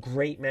is a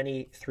great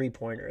many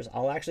three-pointers.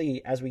 I'll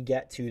actually, as we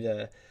get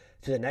to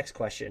the next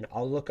question,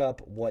 I'll look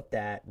up what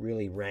that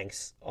really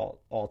ranks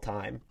all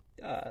time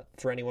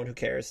for anyone who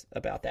cares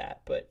about that.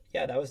 But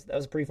yeah, that was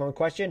a pretty fun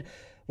question.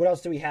 What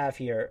else do we have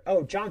here?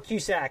 Oh, John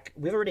Cusack.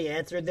 We've already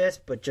answered this,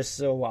 but just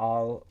so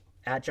I'll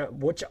add,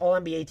 which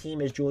All-NBA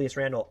team is Julius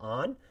Randle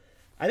on?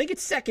 I think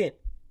it's second.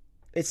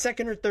 It's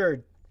second or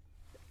third.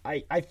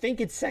 I think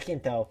it's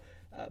second, though.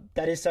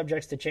 That is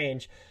subject to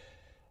change.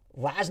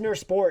 Lasner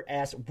Sport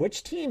asks,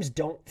 which teams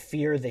don't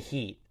fear the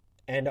Heat?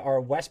 And are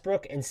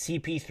Westbrook and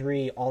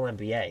CP3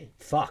 All-NBA?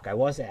 Fuck, I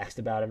was asked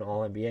about an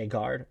All-NBA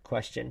guard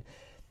question.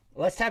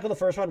 Let's tackle the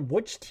first one.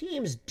 Which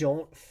teams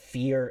don't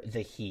fear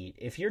the Heat?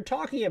 If you're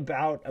talking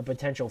about a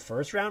potential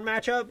first-round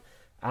matchup,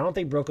 I don't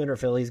think Brooklyn or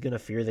Philly is going to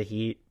fear the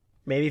Heat.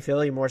 Maybe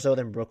Philly more so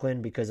than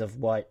Brooklyn because of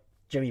what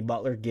Jimmy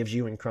Butler gives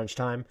you in crunch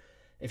time.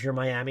 If you're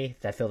Miami,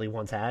 that Philly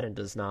once had and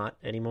does not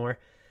anymore.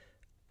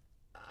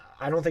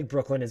 I don't think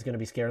Brooklyn is going to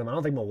be scared of them. I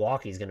don't think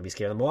Milwaukee is going to be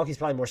scared of them. Milwaukee's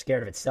probably more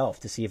scared of itself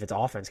to see if its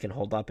offense can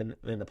hold up in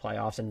the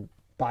playoffs. And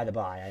by the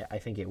by, I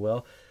think it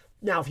will.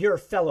 Now, if you're a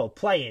fellow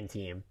play-in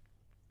team,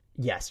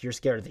 yes, you're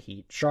scared of the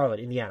Heat. Charlotte,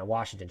 Indiana,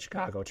 Washington,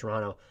 Chicago,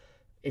 Toronto.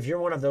 If you're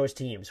one of those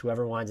teams,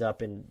 whoever winds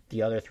up in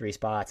the other three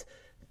spots,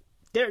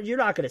 you're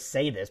not going to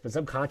say this, but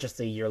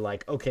subconsciously you're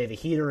like, okay, the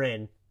Heat are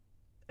in,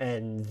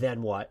 and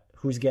then what?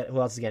 Who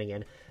else is getting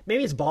in?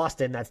 Maybe it's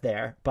Boston that's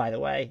there, by the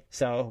way.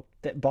 So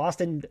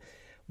Boston,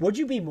 would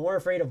you be more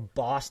afraid of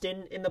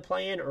Boston in the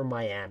play-in or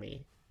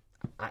Miami?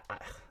 I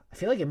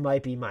feel like it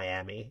might be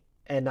Miami,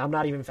 and I'm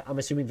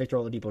assuming Victor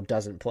Oladipo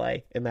doesn't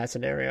play in that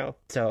scenario.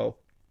 So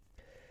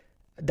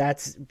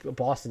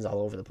Boston's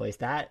all over the place.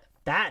 That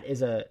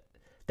is a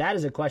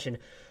question.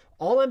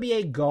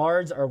 All-NBA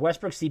guards are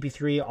Westbrook,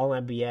 CP3,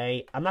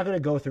 All-NBA. I'm not going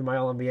to go through my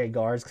All-NBA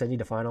guards because I need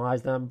to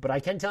finalize them, but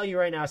I can tell you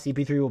right now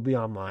CP3 will be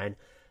on mine.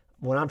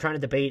 What I'm trying to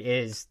debate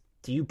is,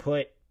 do you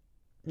put,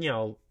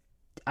 we're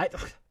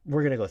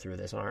going to go through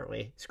this, aren't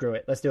we? Screw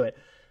it. Let's do it.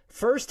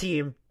 First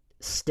team,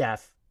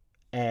 Steph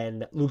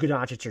and Luka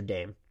Doncic or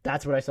Dame.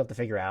 That's what I still have to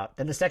figure out.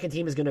 Then the second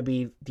team is going to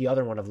be the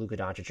other one of Luka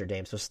Doncic or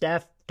Dame. So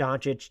Steph,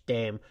 Doncic,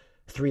 Dame,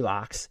 3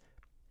 locks.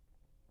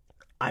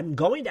 I'm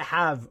going to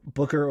have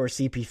Booker or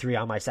CP3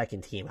 on my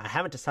second team. I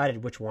haven't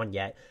decided which one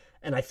yet,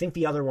 and I think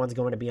the other one's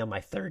going to be on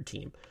my third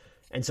team.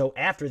 And so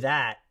after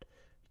that,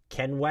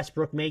 can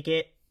Westbrook make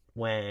it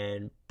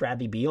when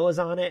Bradley Beal is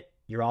on it?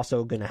 You're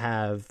also going to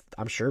have,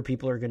 I'm sure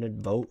people are going to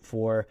vote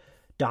for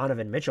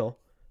Donovan Mitchell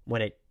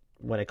when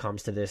it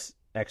comes to this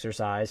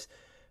exercise.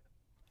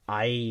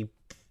 I'm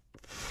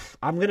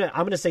going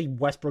to say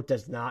Westbrook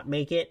does not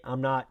make it. I'm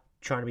not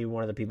trying to be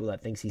one of the people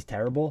that thinks he's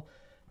terrible.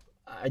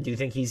 I do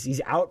think he's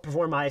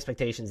outperformed my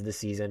expectations this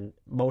season,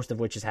 most of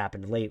which has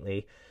happened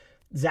lately.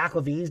 Zach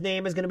LaVine's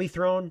name is going to be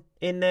thrown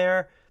in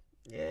there.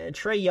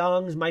 Trae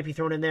Young's might be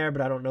thrown in there,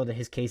 but I don't know that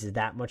his case is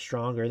that much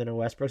stronger than a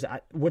Westbrook's.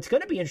 What's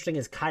going to be interesting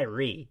is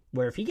Kyrie,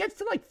 where if he gets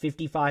to like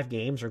 55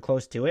 games or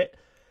close to it,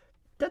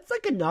 that's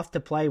like enough to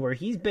play where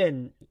he's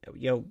been,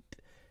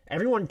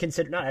 everyone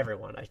not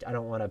everyone, I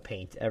don't want to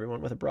paint everyone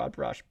with a broad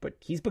brush, but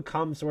he's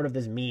become sort of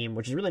this meme,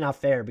 which is really not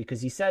fair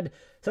because he said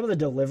some of the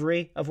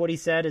delivery of what he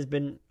said has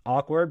been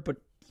awkward, but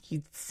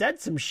he said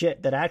some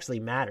shit that actually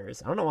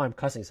matters. I don't know why I'm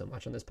cussing so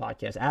much on this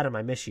podcast. Adam,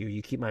 I miss you.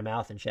 You keep my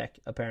mouth in check,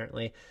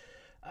 apparently.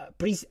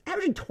 But he's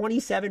averaging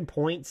 27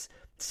 points,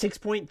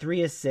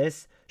 6.3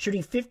 assists,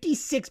 shooting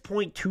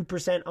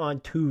 56.2%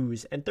 on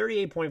twos and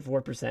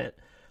 38.4%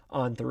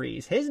 on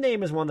threes. His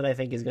name is one that I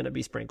think is going to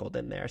be sprinkled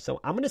in there. So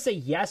I'm going to say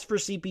yes for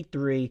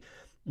CP3,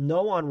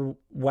 no on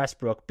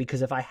Westbrook,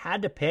 because if I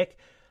had to pick,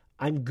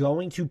 I'm not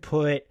going to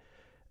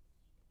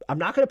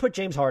put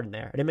James Harden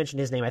there. I didn't mention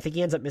his name. I think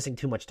he ends up missing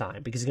too much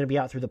time because he's going to be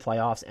out through the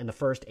playoffs, and the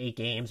first 8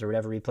 games or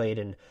whatever he played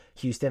in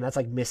Houston, that's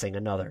like missing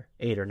another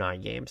 8 or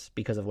 9 games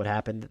because of what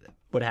happened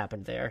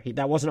there.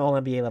 That wasn't all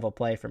NBA level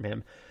play from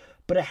him.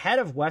 But ahead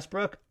of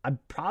Westbrook,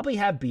 I'd probably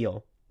have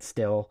Beal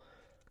still.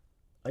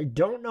 I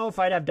don't know if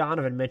I'd have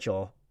Donovan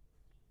Mitchell.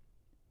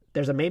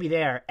 There's a maybe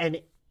there.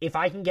 And if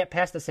I can get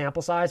past the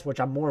sample size, which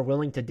I'm more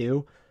willing to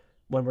do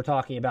when we're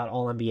talking about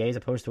all NBA as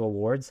opposed to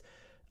awards,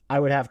 I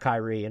would have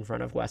Kyrie in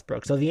front of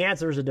Westbrook. So the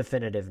answer is a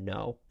definitive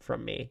no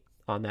from me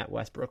on that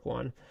Westbrook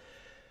one.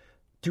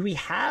 Do we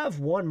have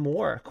one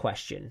more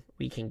question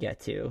we can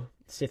get to?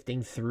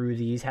 Sifting through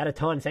these. Had a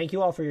ton. Thank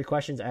you all for your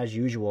questions as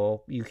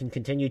usual. You can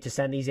continue to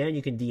send these in.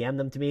 You can DM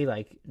them to me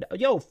like,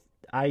 yo,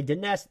 I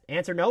didn't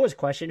answer Noah's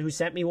question who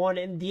sent me one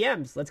in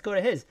DMs. Let's go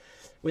to his.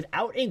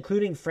 Without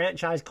including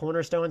franchise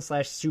cornerstones /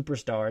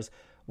 superstars,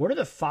 what are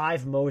the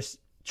 5 most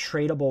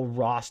tradable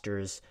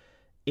rosters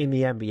in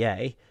the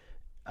NBA?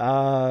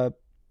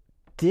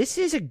 This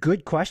is a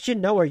good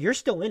question. Noah, you're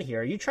still in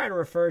here. Are you trying to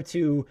refer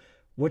to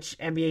which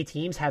NBA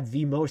teams have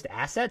the most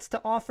assets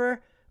to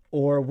offer,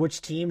 or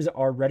which teams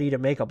are ready to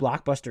make a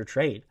blockbuster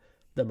trade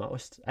the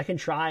most? I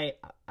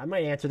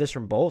might answer this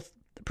from both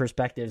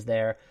perspectives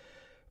there.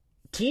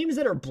 Teams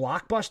that are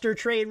blockbuster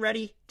trade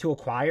ready to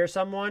acquire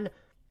someone,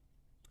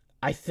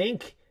 I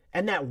think,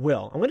 and that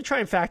will. I'm going to try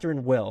and factor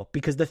in will,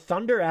 because the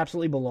Thunder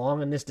absolutely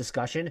belong in this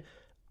discussion.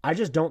 I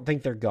just don't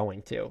think they're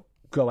going to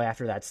go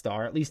after that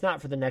star, at least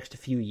not for the next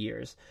few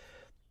years.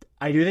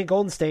 I do think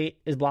Golden State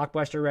is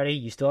blockbuster ready.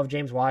 You still have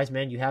James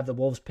Wiseman. You have the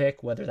Wolves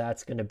pick, whether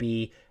that's going to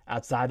be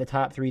outside the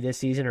top 3 this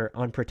season or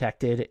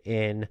unprotected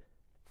in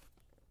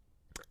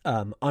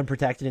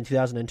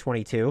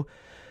 2022.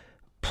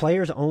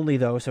 Players only,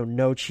 though, so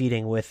no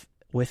cheating with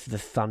the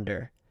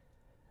Thunder.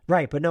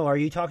 Right, but no, are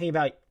you talking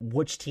about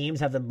which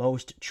teams have the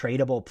most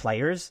tradable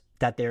players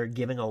that they're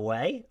giving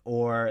away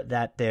or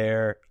that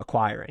they're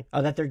acquiring?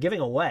 Oh, that they're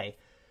giving away.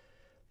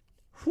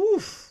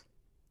 Whew.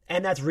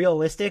 And that's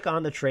realistic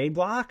on the trade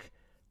block?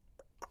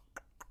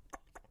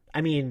 I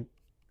mean,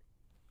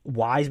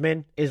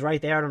 Wiseman is right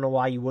there. I don't know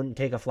why you wouldn't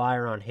take a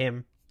flyer on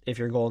him if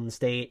you're Golden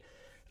State.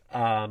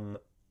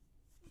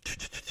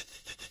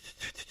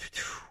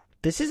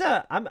 This is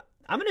I'm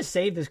going to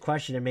save this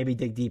question and maybe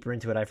dig deeper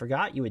into it. I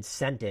forgot you had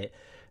sent it.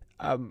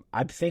 I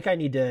think I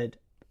need to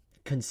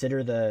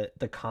consider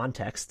the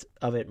context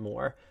of it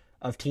more,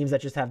 of teams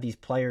that just have these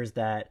players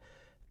that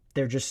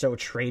they're just so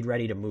trade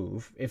ready to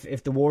move.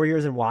 If the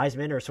Warriors and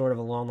Wiseman are sort of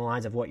along the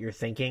lines of what you're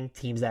thinking,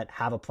 teams that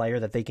have a player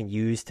that they can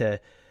use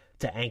to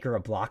anchor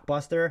a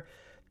blockbuster,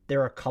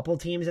 there are a couple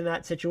teams in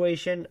that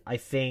situation. I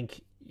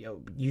think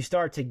you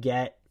start to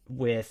get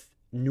with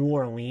New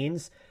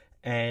Orleans,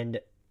 and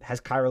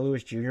has Kyra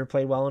Lewis Jr.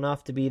 played well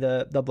enough to be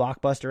the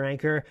blockbuster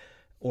anchor?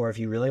 Or if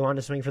you really want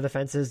to swing for the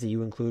fences, do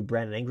you include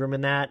Brandon Ingram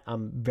in that?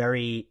 I'm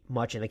very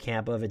much in the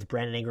camp of it's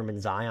Brandon Ingram and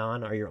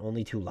Zion are your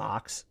only 2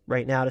 locks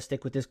right now to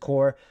stick with this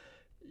core.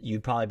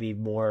 You'd probably be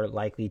more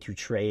likely to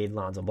trade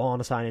Lonzo Ball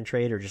in a sign and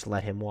trade or just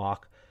let him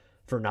walk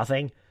for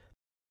nothing.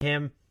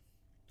 I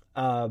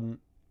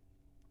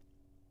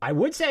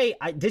would say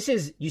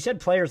you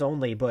said players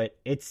only, but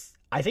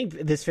I think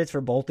this fits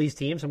for both these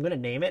teams. I'm going to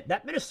name it.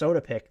 That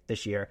Minnesota pick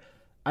this year,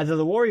 either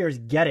the Warriors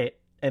get it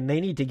and they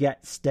need to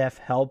get Steph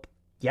help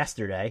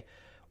yesterday,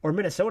 or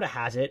Minnesota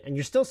has it, and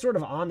you're still sort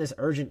of on this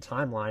urgent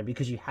timeline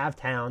because you have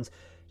Towns,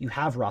 you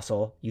have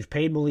Russell, you've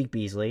paid Malik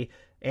Beasley,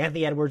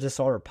 Anthony Edwards is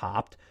sort of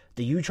popped.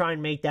 Do you try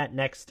and make that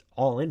next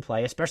all-in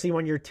play, especially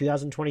when your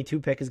 2022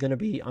 pick is going to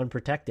be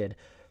unprotected?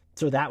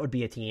 So that would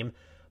be a team.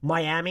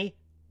 Miami,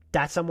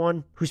 that's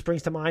someone who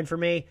springs to mind for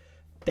me.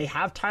 They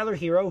have Tyler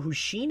Hero, whose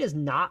sheen is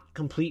not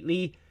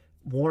completely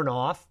worn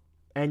off.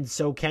 And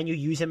so can you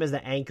use him as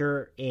the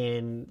anchor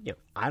in,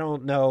 I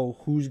don't know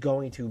who's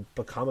going to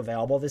become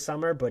available this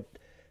summer, but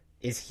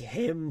is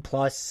him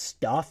plus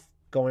Stuff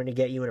going to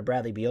get you in a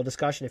Bradley Beal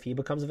discussion if he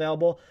becomes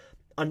available?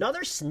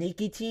 Another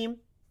sneaky team,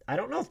 I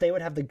don't know if they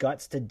would have the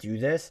guts to do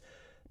this,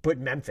 but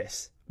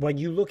Memphis. When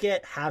you look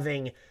at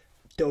having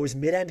those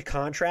mid-end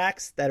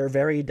contracts that are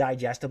very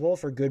digestible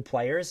for good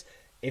players,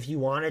 if you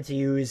wanted to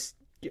use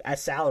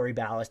as salary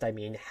ballast,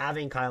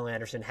 having Kyle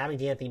Anderson, having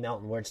D'Anthony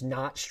Melton, where it's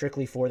not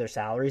strictly for their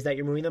salaries that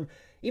you're moving them.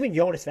 Even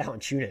Jonas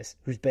Valanciunas,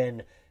 who's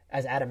been,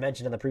 as Adam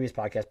mentioned in the previous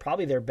podcast,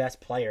 probably their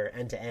best player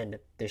end-to-end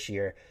this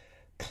year.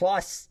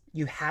 Plus,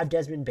 you have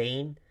Desmond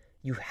Bane,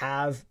 you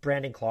have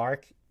Brandon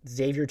Clark,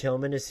 Xavier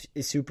Tillman is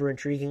super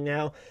intriguing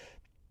now.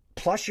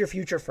 plus your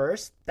future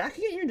first, that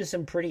can get you into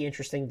some pretty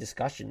interesting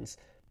discussions,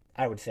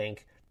 I would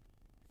think.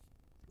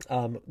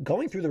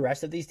 Going through the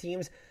rest of these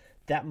teams,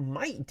 that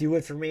might do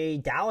it for me.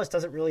 Dallas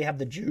doesn't really have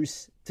the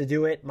juice to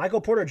do it.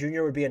 Michael Porter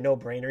Jr. would be a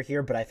no-brainer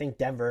here, but I think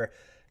Denver,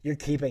 you're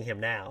keeping him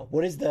now.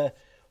 What is the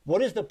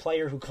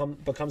player who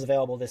becomes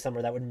available this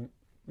summer that would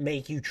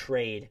make you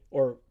trade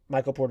or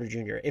Michael Porter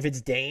Jr.? If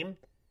it's Dame,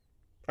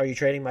 are you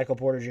trading Michael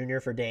Porter Jr.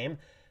 for Dame?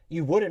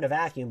 You would in a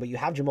vacuum, but you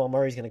have Jamal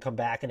Murray's going to come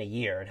back in a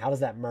year. And how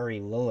does that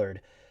Murray-Lillard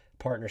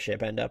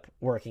partnership end up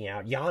working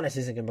out? Giannis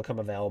isn't going to become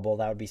available.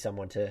 That would be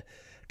someone to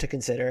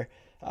consider.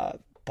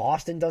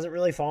 Boston doesn't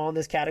really fall in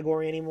this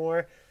category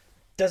anymore.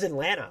 Does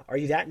Atlanta? Are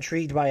you that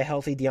intrigued by a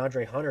healthy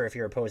DeAndre Hunter if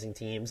you're opposing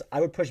teams?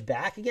 I would push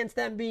back against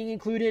them being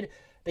included.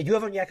 They do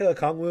have Onyeka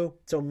Okongwu,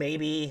 so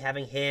maybe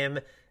having him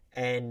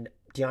and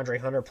DeAndre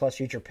Hunter plus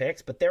future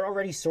picks, but they're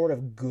already sort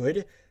of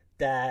good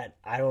that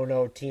I don't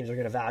know teams are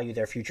going to value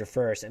their future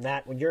first. And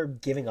that when you're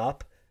giving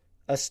up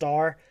a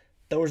star,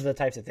 those are the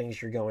types of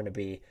things you're going to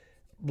be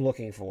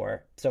looking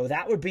for. So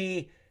that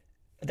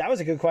was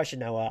a good question,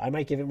 Noah. I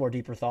might give it more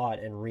deeper thought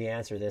and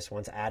re-answer this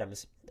once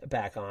Adam's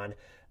back on.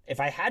 If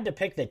I had to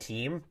pick the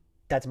team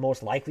that's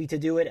most likely to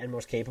do it and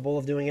most capable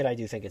of doing it, I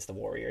do think it's the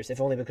Warriors, if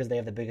only because they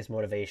have the biggest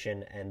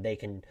motivation and they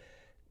can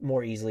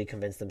more easily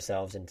convince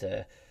themselves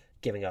into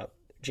giving up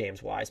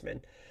James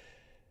Wiseman.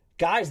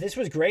 Guys, this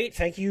was great.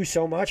 Thank you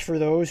so much for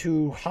those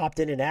who hopped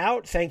in and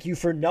out. Thank you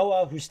for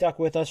Noah, who stuck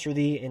with us for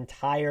the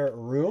entire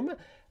room.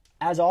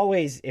 As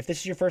always, if this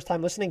is your first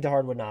time listening to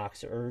Hardwood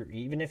Knocks, or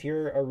even if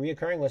you're a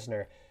reoccurring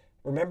listener,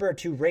 remember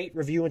to rate,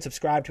 review, and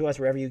subscribe to us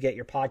wherever you get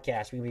your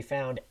podcasts. We can be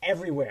found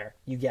everywhere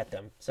you get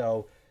them.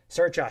 So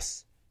search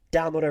us,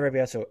 download every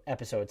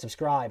episode,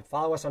 subscribe,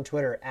 follow us on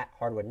Twitter at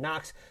Hardwood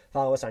Knocks,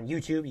 follow us on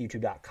YouTube,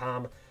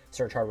 youtube.com,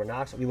 search Hardwood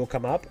Knocks. We will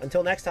come up.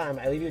 Until next time,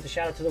 I leave you with a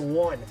shout out to the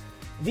one,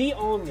 the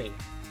only,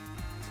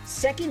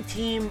 second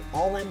team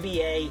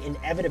All-NBA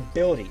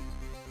inevitability,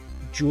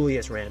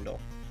 Julius Randle.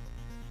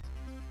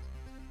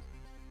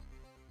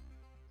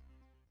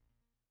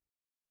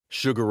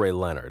 Sugar Ray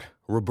Leonard,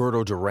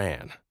 Roberto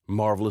Duran,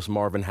 Marvelous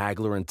Marvin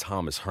Hagler, and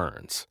Thomas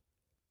Hearns.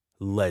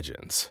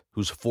 Legends,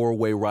 whose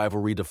four-way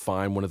rivalry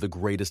defined one of the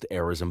greatest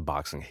eras in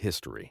boxing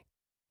history.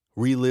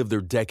 Relive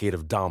their decade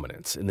of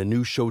dominance in the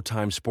new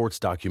Showtime sports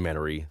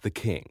documentary, The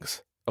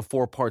Kings, a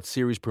 4-part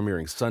series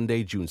premiering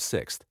Sunday, June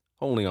 6th,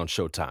 only on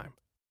Showtime.